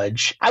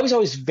college, I was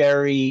always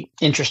very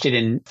interested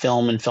in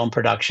film and film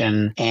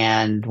production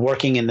and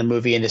working in the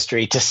movie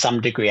industry to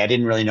some degree. I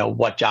didn't really know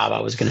what job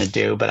I was going to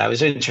do, but I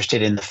was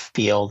interested in the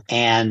field. But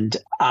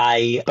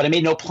I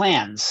made no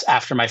plans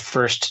after my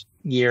first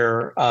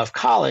year of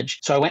college.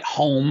 So I went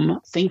home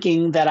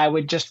thinking that I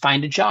would just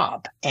find a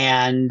job.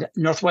 And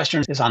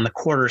Northwestern is on the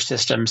quarter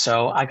system.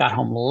 So I got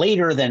home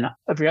later than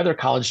every other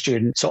college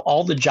student. So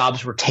all the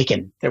jobs were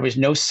taken. There was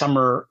no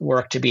summer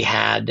work to be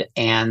had.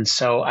 And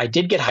so I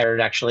did get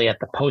hired actually at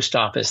the post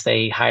office.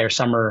 They hire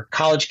summer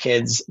college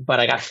kids, but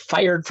I got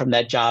fired from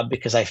that job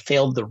because I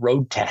failed the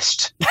road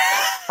test.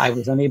 I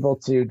was unable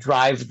to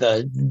drive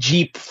the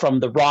Jeep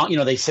from the wrong,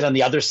 they sit on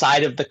the other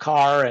side of the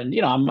car. And,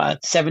 I'm a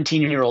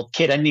 17-year-old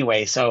kid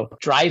anyway. So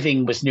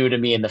driving was new to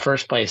me in the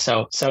first place.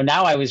 So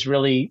now I was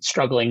really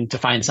struggling to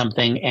find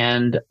something.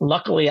 And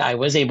luckily I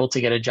was able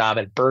to get a job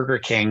at Burger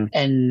King,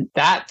 and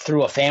that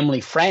through a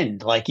family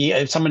friend. Like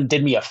someone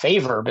did me a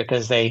favor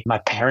because my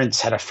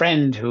parents had a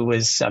friend who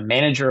was a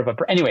manager of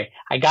anyway,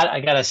 I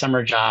got a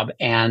summer job,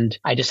 and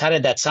I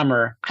decided that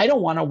summer, I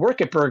don't want to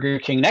work at Burger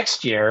King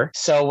next year.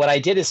 So what I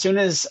did as soon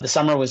as the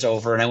summer was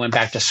over and I went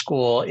back to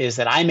school is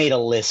that I made a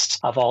list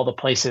of all the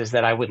places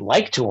that I would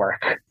like to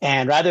work.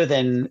 And rather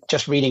than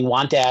just reading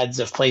want ads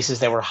of places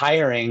that were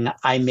hiring,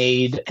 and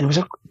it was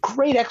a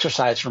great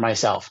exercise for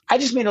myself. I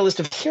just made a list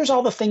of here's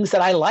all the things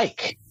that I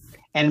like.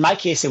 And in my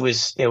case, it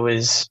was,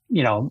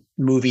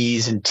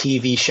 movies and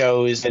TV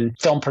shows and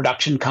film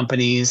production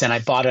companies. And I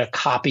bought a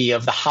copy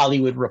of the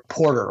Hollywood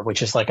Reporter,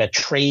 which is like a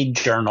trade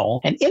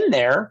journal. And in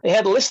there, they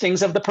had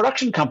listings of the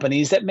production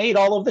companies that made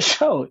all of the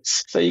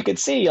shows. So you could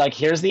see,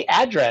 here's the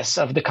address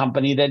of the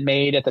company that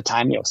made at the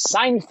time,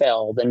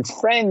 Seinfeld and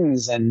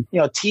Friends and,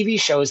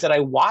 TV shows that I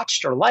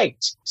watched or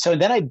liked. So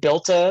then I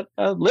built a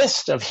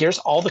list of here's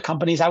all the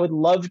companies I would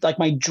love, like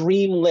my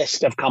dream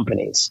list of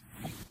companies.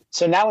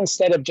 So now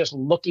instead of just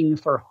looking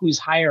for who's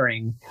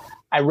hiring,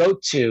 I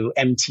wrote to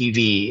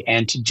MTV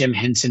and to Jim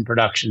Henson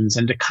Productions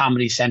and to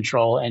Comedy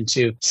Central and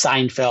to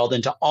Seinfeld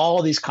and to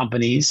all these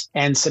companies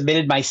and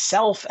submitted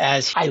myself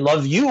as, I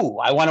love you.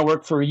 I want to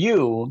work for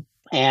you.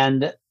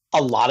 And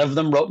a lot of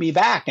them wrote me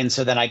back. And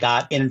so then I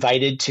got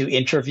invited to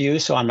interview.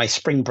 So on my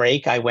spring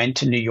break, I went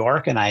to New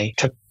York and I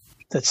took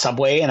the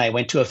subway and I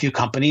went to a few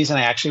companies, and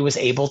I actually was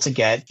able to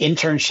get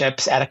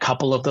internships at a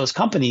couple of those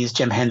companies,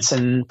 Jim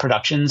Henson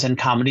Productions and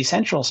Comedy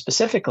Central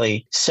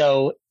specifically.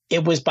 So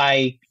it was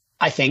by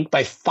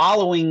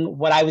following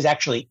what I was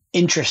actually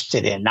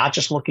interested in, not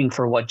just looking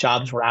for what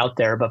jobs were out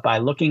there, but by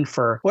looking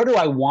for where do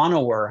I want to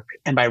work?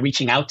 And by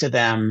reaching out to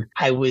them,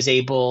 I was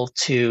able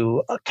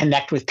to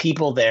connect with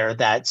people there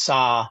that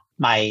saw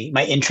my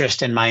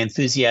interest and my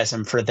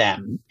enthusiasm for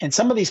them. And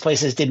some of these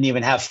places didn't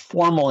even have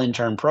formal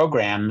intern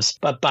programs,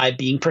 but by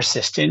being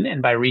persistent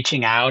and by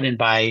reaching out and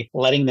by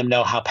letting them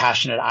know how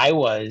passionate I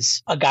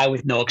was, a guy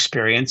with no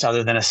experience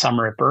other than a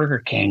summer at Burger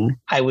King,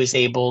 I was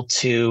able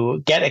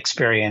to get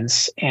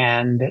experience.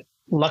 And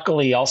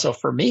luckily also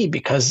for me,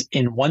 because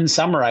in one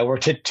summer I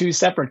worked at two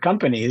separate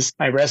companies,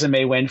 my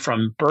resume went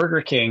from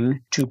Burger King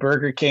to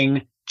Burger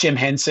King, Jim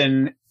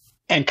Henson,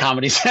 and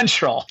Comedy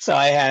Central. So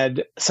I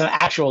had some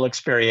actual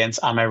experience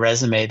on my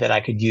resume that I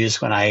could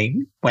use when I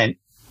went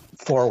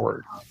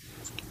forward.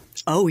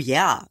 Oh,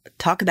 yeah.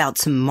 Talk about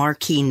some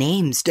marquee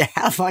names to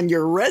have on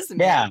your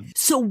resume. Yeah.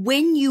 So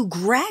when you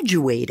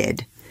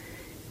graduated,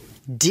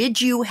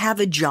 did you have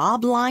a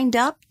job lined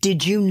up?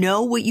 Did you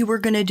know what you were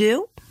going to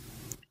do?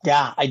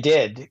 Yeah, I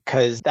did,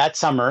 because that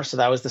summer, so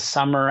that was the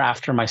summer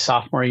after my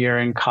sophomore year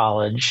in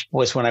college,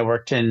 was when I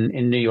worked in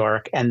New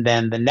York. And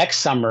then the next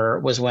summer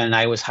was when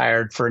I was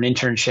hired for an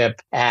internship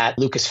at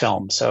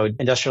Lucasfilm. So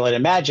Industrial Light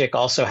and Magic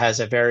also has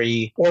a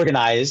very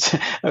organized,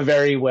 a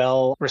very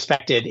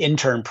well-respected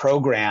intern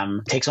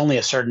program. It takes only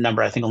a certain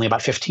number, I think only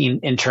about 15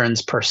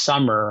 interns per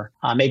summer.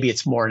 Maybe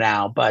it's more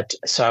now. But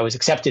so I was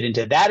accepted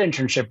into that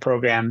internship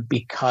program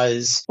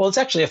because, it's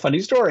actually a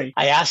funny story.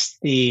 I asked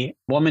the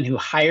woman who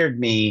hired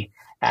me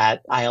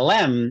at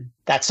ILM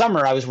that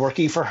summer I was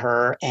working for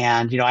her,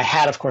 and, I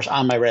had, of course,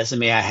 on my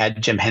resume, I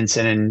had Jim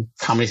Henson and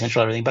Comedy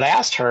Central, everything. But I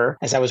asked her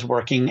as I was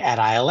working at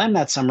ILM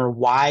that summer,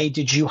 why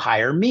did you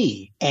hire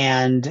me?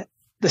 And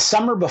the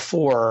summer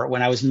before,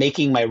 when I was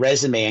making my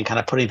resume and kind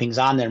of putting things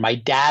on there, my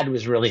dad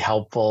was really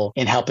helpful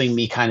in helping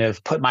me kind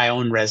of put my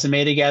own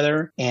resume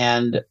together.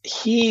 And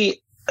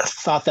he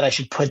thought that I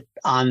should put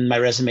on my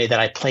resume that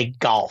I play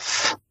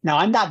golf. Now,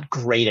 I'm not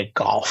great at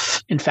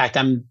golf. In fact,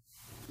 I'm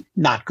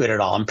not good at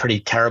all. I'm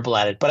pretty terrible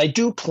at it, but I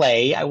do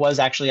play. I was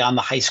actually on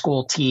the high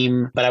school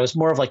team, but I was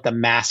more of like the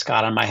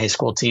mascot on my high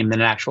school team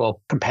than an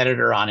actual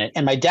competitor on it.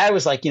 And my dad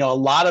was like, a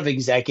lot of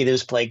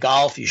executives play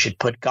golf. You should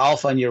put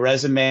golf on your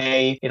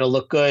resume. It'll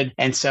look good.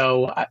 And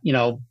so,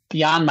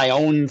 beyond my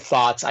own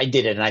thoughts, I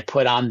did it. And I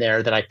put on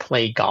there that I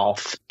play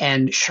golf.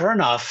 And sure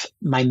enough,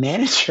 my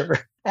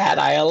manager at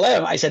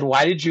ILM, I said,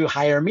 why did you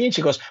hire me? And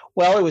she goes,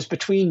 well, it was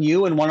between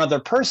you and one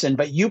other person,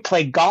 but you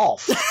play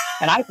golf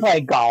and I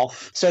play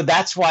golf. So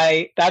that's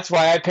why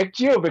I picked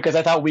you, because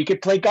I thought we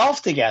could play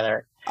golf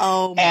together.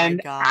 Oh my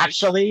And gosh.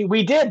 actually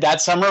we did. That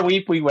summer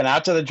we went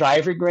out to the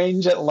driving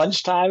range at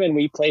lunchtime and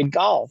we played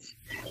golf.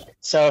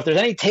 So if there's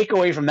any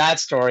takeaway from that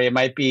story, it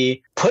might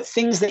be put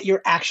things that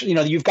you're actually,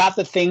 you've got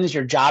the things,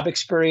 your job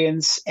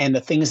experience and the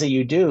things that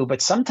you do,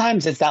 but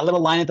sometimes it's that little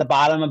line at the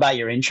bottom about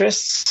your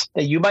interests,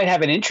 that you might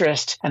have an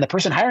interest and the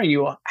person hiring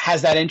you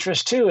has that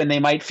interest too, and they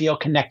might feel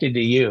connected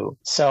to you.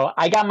 So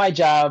I got my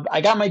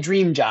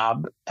dream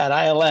job at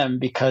ILM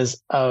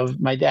because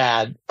of my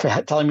dad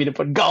telling me to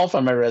put golf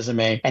on my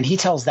resume. And he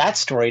tells that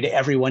story to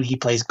everyone he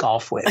plays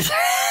golf with.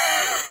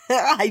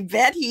 I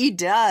bet he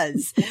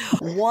does.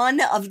 One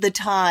of the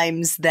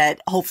times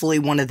hopefully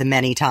one of the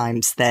many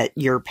times that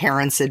your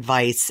parents'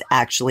 advice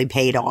actually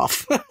paid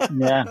off.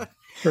 Yeah,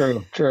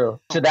 true.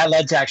 So that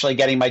led to actually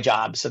getting my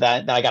job. So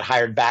that I got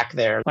hired back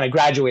there. When I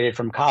graduated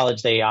from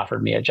college, they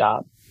offered me a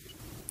job.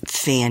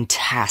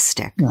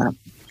 Fantastic. Yeah.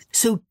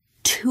 So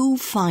 2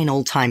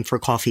 final time for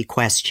coffee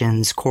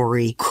questions,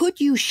 Corey.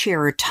 Could you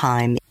share a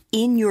time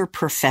in your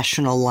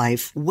professional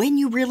life when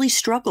you really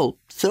struggled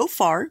so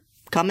far?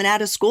 Coming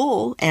out of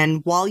school,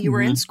 and while you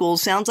were in school,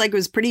 sounds like it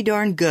was pretty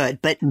darn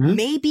good, but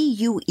maybe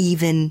you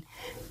even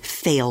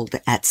failed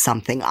at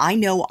something. I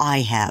know I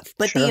have.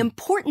 But Sure. The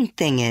important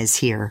thing is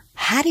here,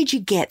 how did you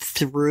get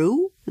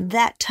through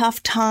that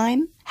tough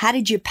time? How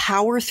did you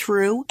power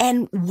through?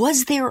 And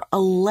was there a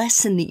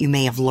lesson that you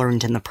may have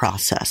learned in the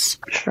process?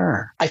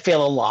 Sure. I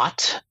fail a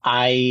lot.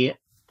 I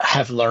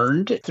have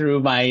learned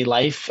through my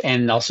life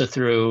and also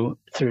through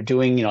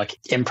doing, like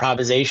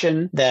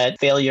improvisation, that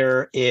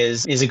failure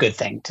is a good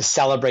thing. To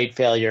celebrate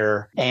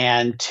failure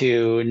and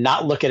to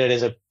not look at it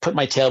as put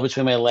my tail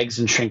between my legs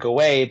and shrink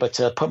away, but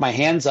to put my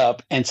hands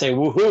up and say,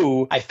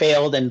 woohoo, I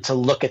failed, and to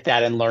look at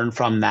that and learn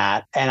from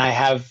that. And I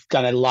have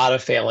done a lot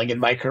of failing in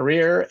my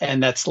career,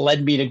 and that's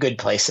led me to good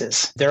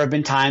places. There have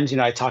been times,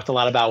 I talked a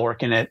lot about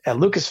working at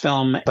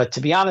Lucasfilm, but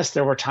to be honest,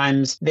 there were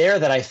times there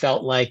that I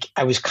felt like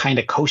I was kind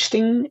of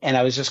coasting, and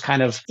I was just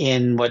kind of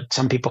in what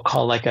some people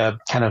call like a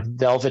kind of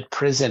velvet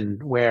prison,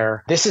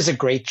 where this is a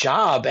great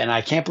job and I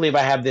can't believe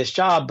I have this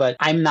job, but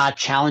I'm not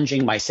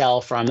challenging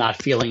myself, or I'm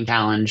not feeling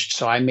challenged.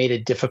 So I made a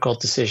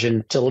difficult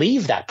decision to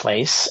leave that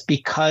place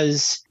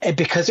because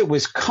it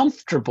was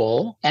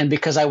comfortable and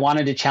because I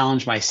wanted to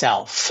challenge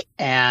myself.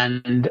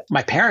 And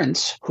my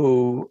parents,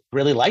 who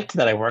really liked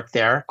that I worked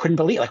there, couldn't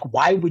believe, like,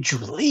 why would you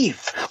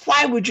leave?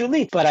 Why would you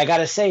leave? But I got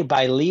to say,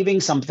 by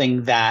leaving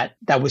something that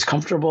was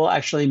comfortable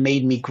actually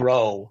made me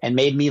grow and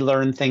made me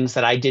learn things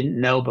that I didn't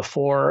know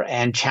before,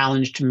 and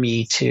challenged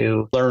me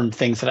to learn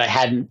things that I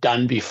hadn't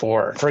done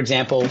before. For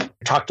example, we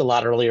talked a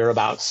lot earlier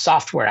about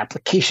software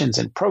applications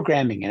and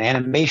programming and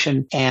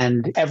animation,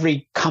 and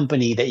every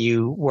company that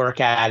you work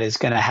at is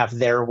going to have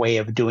their way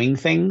of doing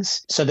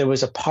things. So there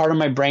was a part of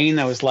my brain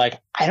that was like,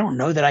 I don't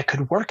know that I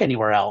could work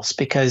anywhere else,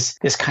 because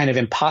this kind of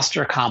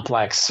imposter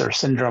complex or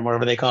syndrome,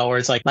 whatever they call it, where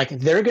it's like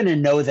they're going to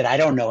know that I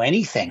don't know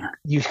anything.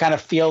 You kind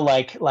of feel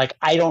like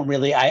I don't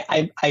really,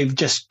 I've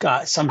just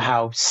got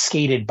somehow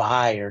skated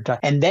by or done.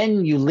 And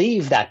then you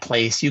leave that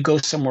place, you go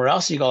somewhere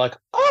else, you go like,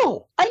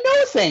 oh, I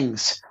know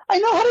things. I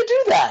know how to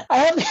do that.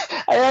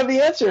 I have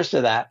the answers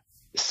to that.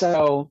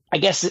 So I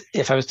guess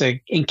if I was to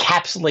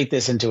encapsulate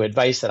this into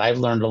advice that I've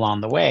learned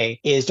along the way,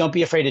 is don't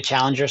be afraid to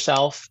challenge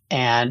yourself.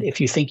 And if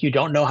you think you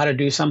don't know how to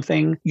do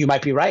something, you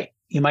might be right.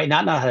 You might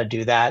not know how to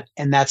do that.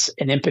 And that's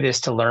an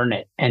impetus to learn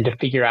it and to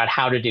figure out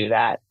how to do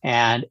that.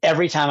 And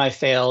every time I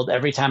failed,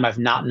 every time I've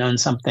not known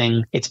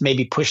something, it's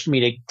maybe pushed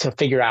me to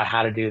figure out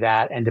how to do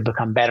that and to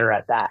become better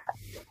at that.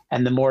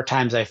 And the more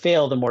times I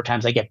fail, the more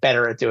times I get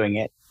better at doing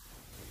it.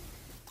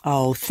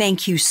 Oh,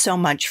 thank you so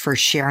much for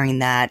sharing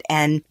that.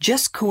 And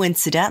just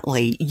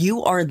coincidentally,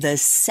 you are the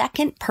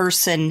second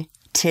person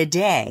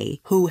today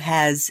who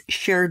has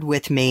shared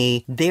with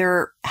me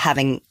they're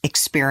having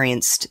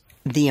experienced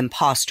the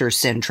imposter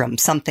syndrome,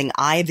 something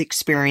I've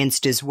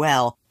experienced as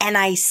well. And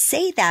I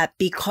say that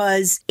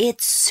because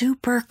it's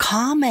super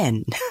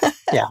common.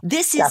 Yeah,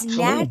 This is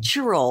absolutely.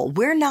 natural.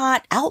 We're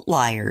not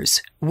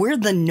outliers. We're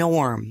the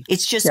norm.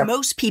 It's just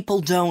most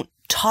people don't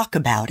talk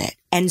about it.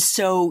 And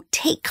so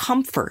take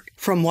comfort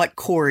from what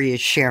Corey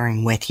is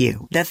sharing with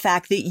you. The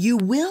fact that you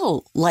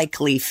will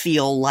likely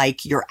feel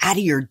like you're out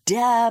of your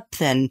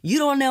depth and you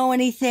don't know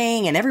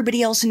anything and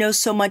everybody else knows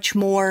so much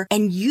more,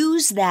 and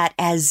use that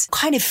as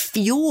kind of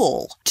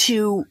fuel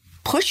to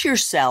push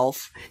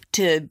yourself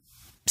to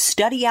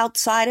study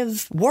outside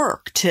of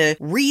work, to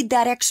read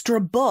that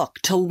extra book,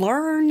 to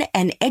learn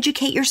and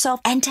educate yourself,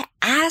 and to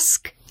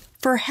ask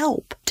for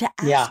help, to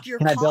ask your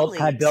colleagues.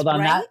 Can I build on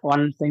that?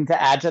 One thing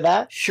to add to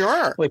that?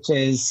 Sure. Which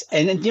is,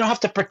 and you don't have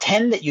to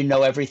pretend that you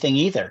know everything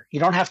either. You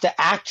don't have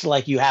to act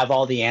like you have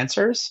all the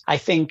answers. I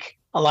think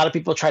a lot of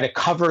people try to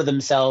cover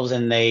themselves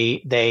and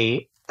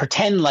they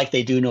pretend like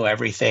they do know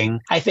everything.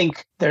 I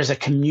think there's a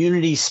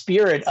community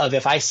spirit of,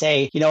 if I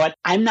say, you know what,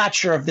 I'm not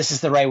sure if this is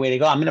the right way to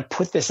go, I'm going to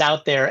put this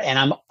out there,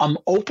 and I'm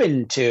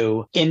open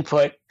to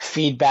input,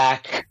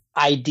 feedback,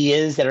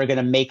 ideas that are going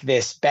to make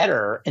this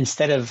better,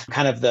 instead of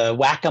kind of the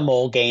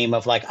whack-a-mole game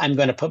of like, I'm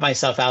going to put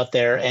myself out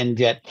there and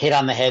get hit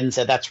on the head and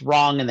say that's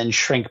wrong and then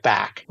shrink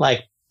back.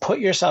 Like, put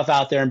yourself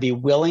out there and be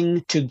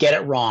willing to get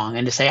it wrong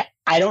and to say,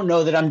 I don't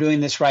know that I'm doing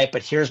this right,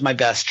 but here's my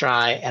best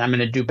try and I'm going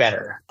to do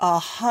better.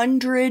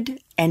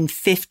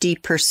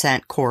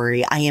 150%,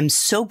 Corey. I am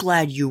so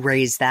glad you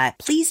raised that.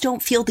 Please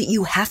don't feel that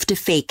you have to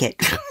fake it.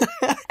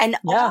 And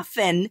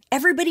often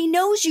everybody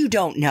knows you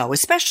don't know,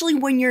 especially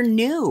when you're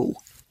new.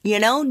 You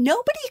know,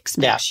 nobody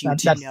expects you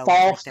to know.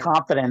 False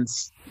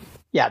confidence.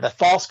 Yeah, the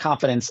false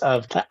confidence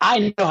of,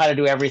 I know how to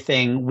do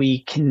everything. We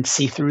can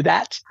see through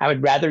that. I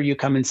would rather you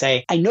come and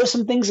say, I know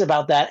some things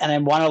about that and I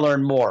want to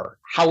learn more.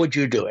 How would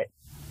you do it?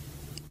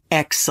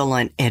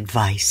 Excellent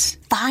advice.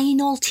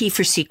 Final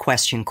T4C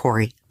question,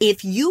 Corey.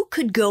 If you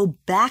could go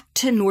back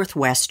to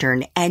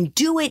Northwestern and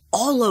do it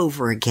all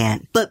over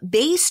again, but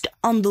based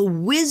on the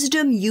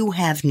wisdom you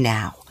have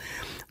now,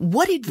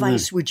 what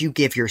advice would you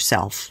give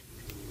yourself?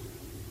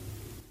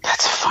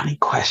 That's a funny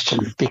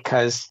question,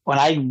 because when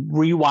I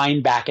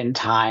rewind back in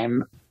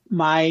time,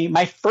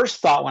 my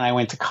first thought when I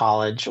went to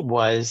college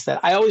was that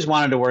I always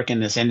wanted to work in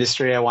this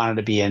industry. I wanted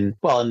to be in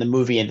the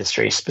movie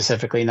industry,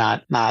 specifically,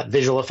 not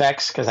visual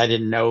effects, because I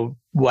didn't know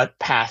what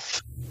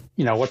paths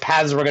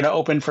were going to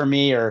open for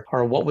me or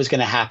what was going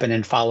to happen,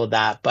 and follow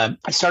that. But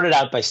I started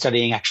out by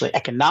studying actually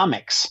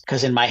economics,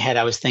 because in my head,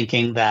 I was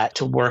thinking that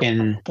to work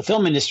in the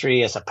film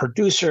industry as a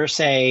producer,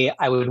 say,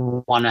 I would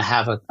want to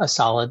have a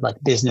solid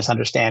business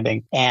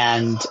understanding.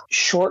 And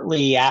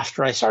shortly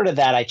after I started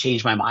that, I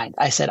changed my mind.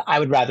 I said, I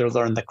would rather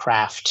learn the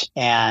craft,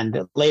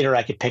 and later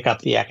I could pick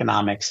up the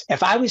economics.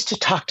 If I was to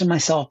talk to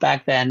myself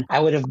back then, I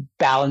would have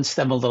balanced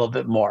them a little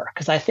bit more,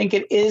 because I think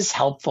it is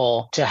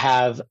helpful to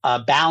have a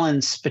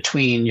balance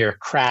between your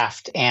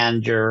craft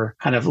and your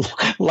kind of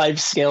life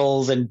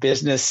skills and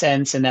business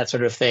sense and that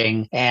sort of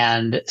thing.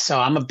 And so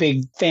I'm a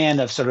big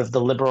fan of sort of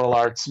the liberal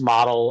arts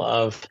model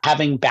of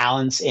having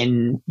balance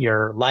in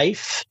your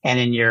life and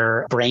in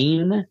your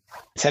brain,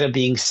 instead of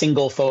being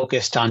single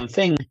focused on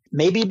thing.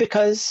 Maybe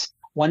because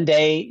one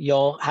day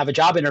you'll have a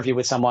job interview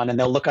with someone and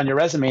they'll look on your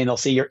resume and they'll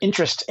see your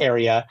interest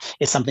area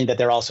is something that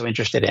they're also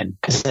interested in.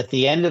 Because at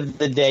the end of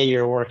the day,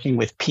 you're working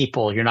with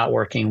people. You're not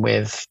working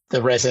with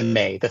the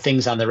resume, the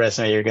things on the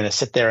resume. You're going to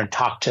sit there and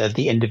talk to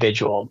the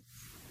individual.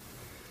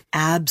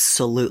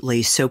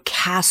 Absolutely. So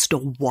cast a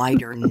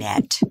wider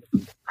net.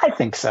 I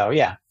think so,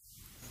 yeah.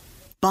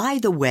 By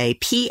the way,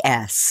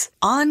 P.S.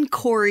 on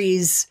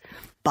Corey's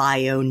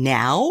bio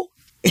now,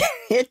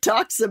 it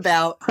talks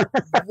about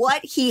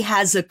what he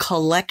has a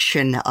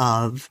collection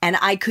of, and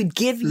I could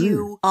give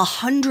you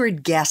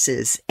 100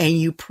 guesses and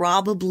you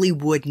probably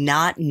would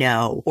not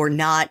know or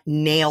not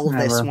nail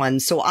this one.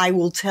 So I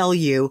will tell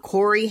you,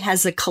 Corey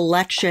has a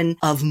collection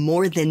of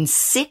more than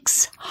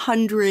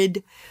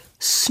 600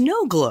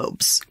 snow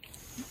globes.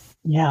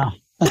 Yeah,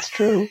 that's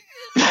true.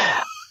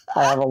 I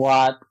have a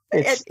lot.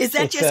 Is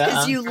that just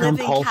because you live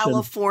in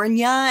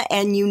California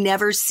and you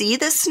never see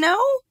the snow?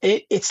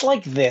 It's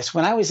like this.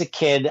 When I was a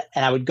kid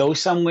and I would go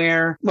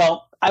somewhere,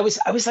 I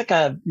was like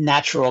a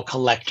natural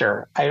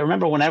collector. I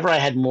remember whenever I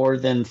had more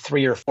than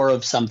 3 or 4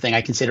 of something,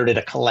 I considered it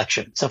a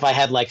collection. So if I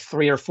had like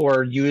 3 or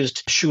 4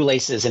 used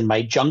shoelaces in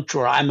my junk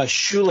drawer, I'm a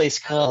shoelace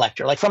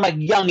collector. Like from a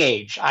young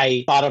age,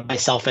 I thought of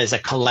myself as a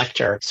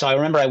collector. So I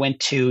remember I went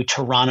to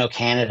Toronto,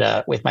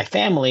 Canada with my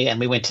family, and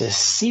we went to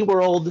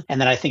SeaWorld. And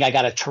then I think I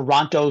got a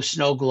Toronto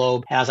snow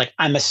globe. And I was like,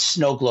 I'm a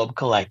snow globe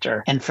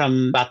collector. And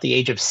from about the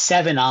age of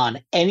 7 on,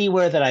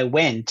 anywhere that I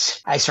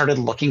went, I started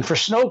looking for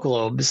snow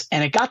globes.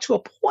 And it got to a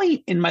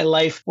point in my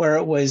life where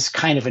it was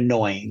kind of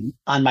annoying.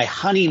 On my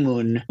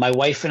honeymoon, my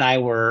wife and I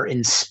were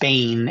in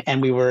Spain,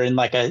 and we were in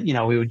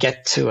we would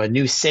get to a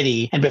new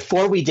city. And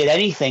before we did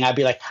anything, I'd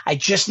be like, I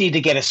just need to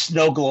get a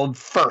snow globe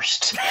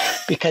first,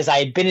 because I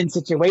had been in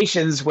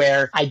situations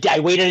where I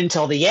waited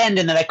until the end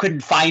and then I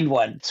couldn't find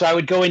one. So I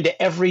would go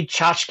into every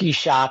tchotchke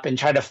shop and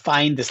try to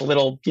find this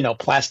little,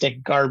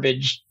 plastic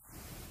garbage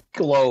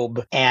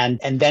globe, and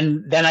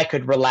then I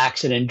could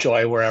relax and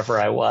enjoy wherever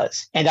I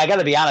was. And I got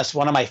to be honest,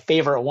 one of my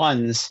favorite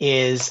ones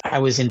is I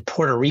was in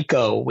Puerto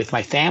Rico with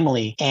my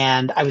family,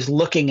 and I was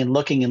looking and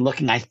looking and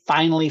looking. I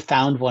finally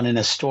found one in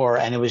a store,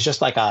 and it was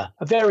just like a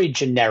very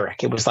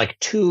generic. It was like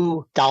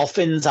two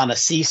dolphins on a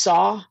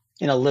seesaw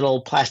in a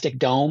little plastic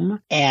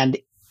dome, and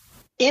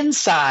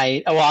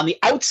inside, well, on the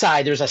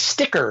outside, there's a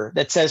sticker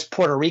that says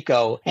Puerto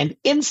Rico, and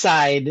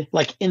inside,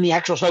 like in the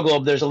actual snow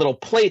globe, there's a little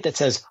plate that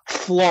says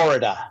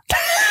Florida.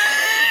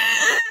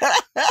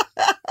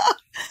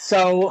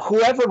 So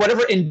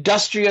whatever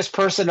industrious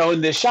person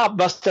owned this shop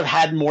must have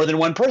had more than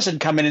one person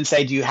come in and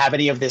say, do you have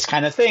any of this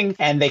kind of thing?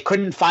 And they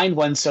couldn't find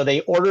one, so they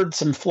ordered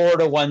some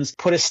Florida ones,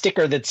 put a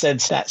sticker that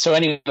said that. So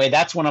anyway,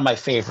 that's one of my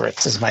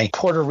favorites, is my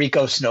Puerto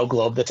Rico snow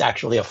globe that's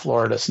actually a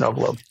Florida snow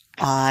globe.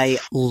 I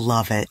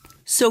love it.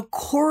 So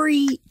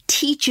Corey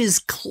teaches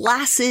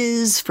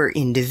classes for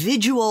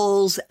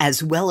individuals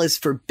as well as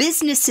for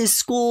businesses,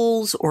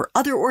 schools, or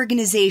other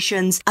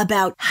organizations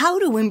about how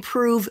to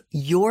improve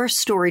your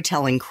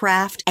storytelling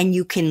craft. And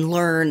you can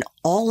learn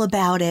all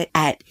about it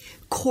at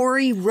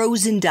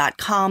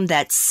CoreyRosen.com.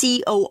 That's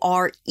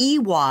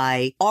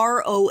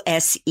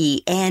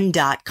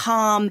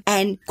CoreyRosen.com.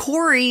 And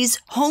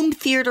Corey's home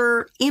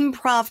theater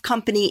improv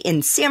company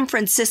in San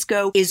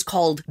Francisco is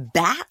called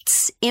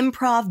BATS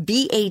Improv,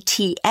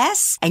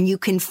 BATS. And you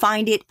can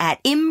find it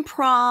at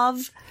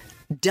improv.org,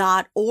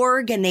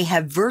 and they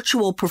have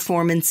virtual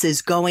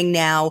performances going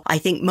now, I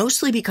think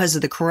mostly because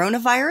of the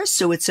coronavirus.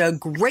 So it's a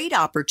great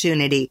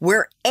opportunity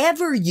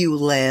wherever you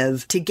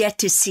live to get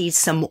to see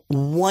some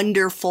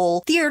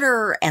wonderful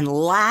theater and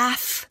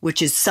laugh,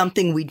 which is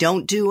something we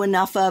don't do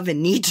enough of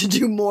and need to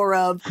do more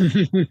of.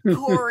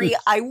 Corey,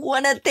 I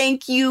want to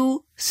thank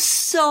you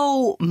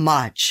so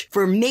much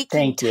for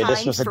making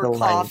time for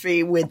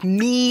coffee with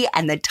me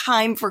and the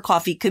Time for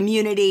Coffee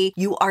community.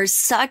 You are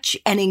such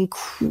an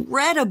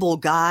incredible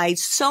guy,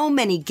 so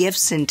many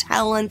gifts and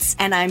talents,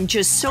 and I'm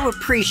just so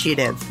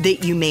appreciative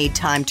that you made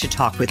time to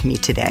talk with me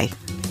today.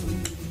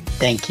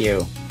 Thank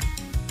you.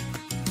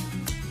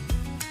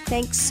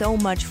 Thanks so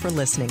much for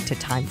listening to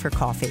Time for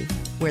Coffee,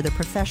 where the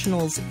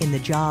professionals in the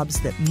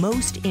jobs that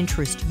most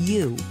interest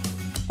you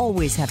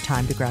always have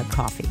time to grab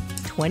coffee.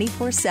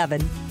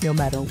 24/7, no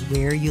matter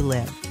where you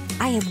live.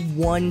 I have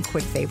one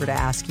quick favor to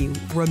ask you.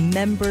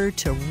 Remember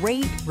to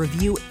rate,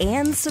 review,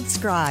 and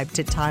subscribe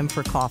to Time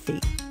for Coffee.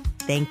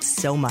 Thanks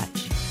so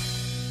much.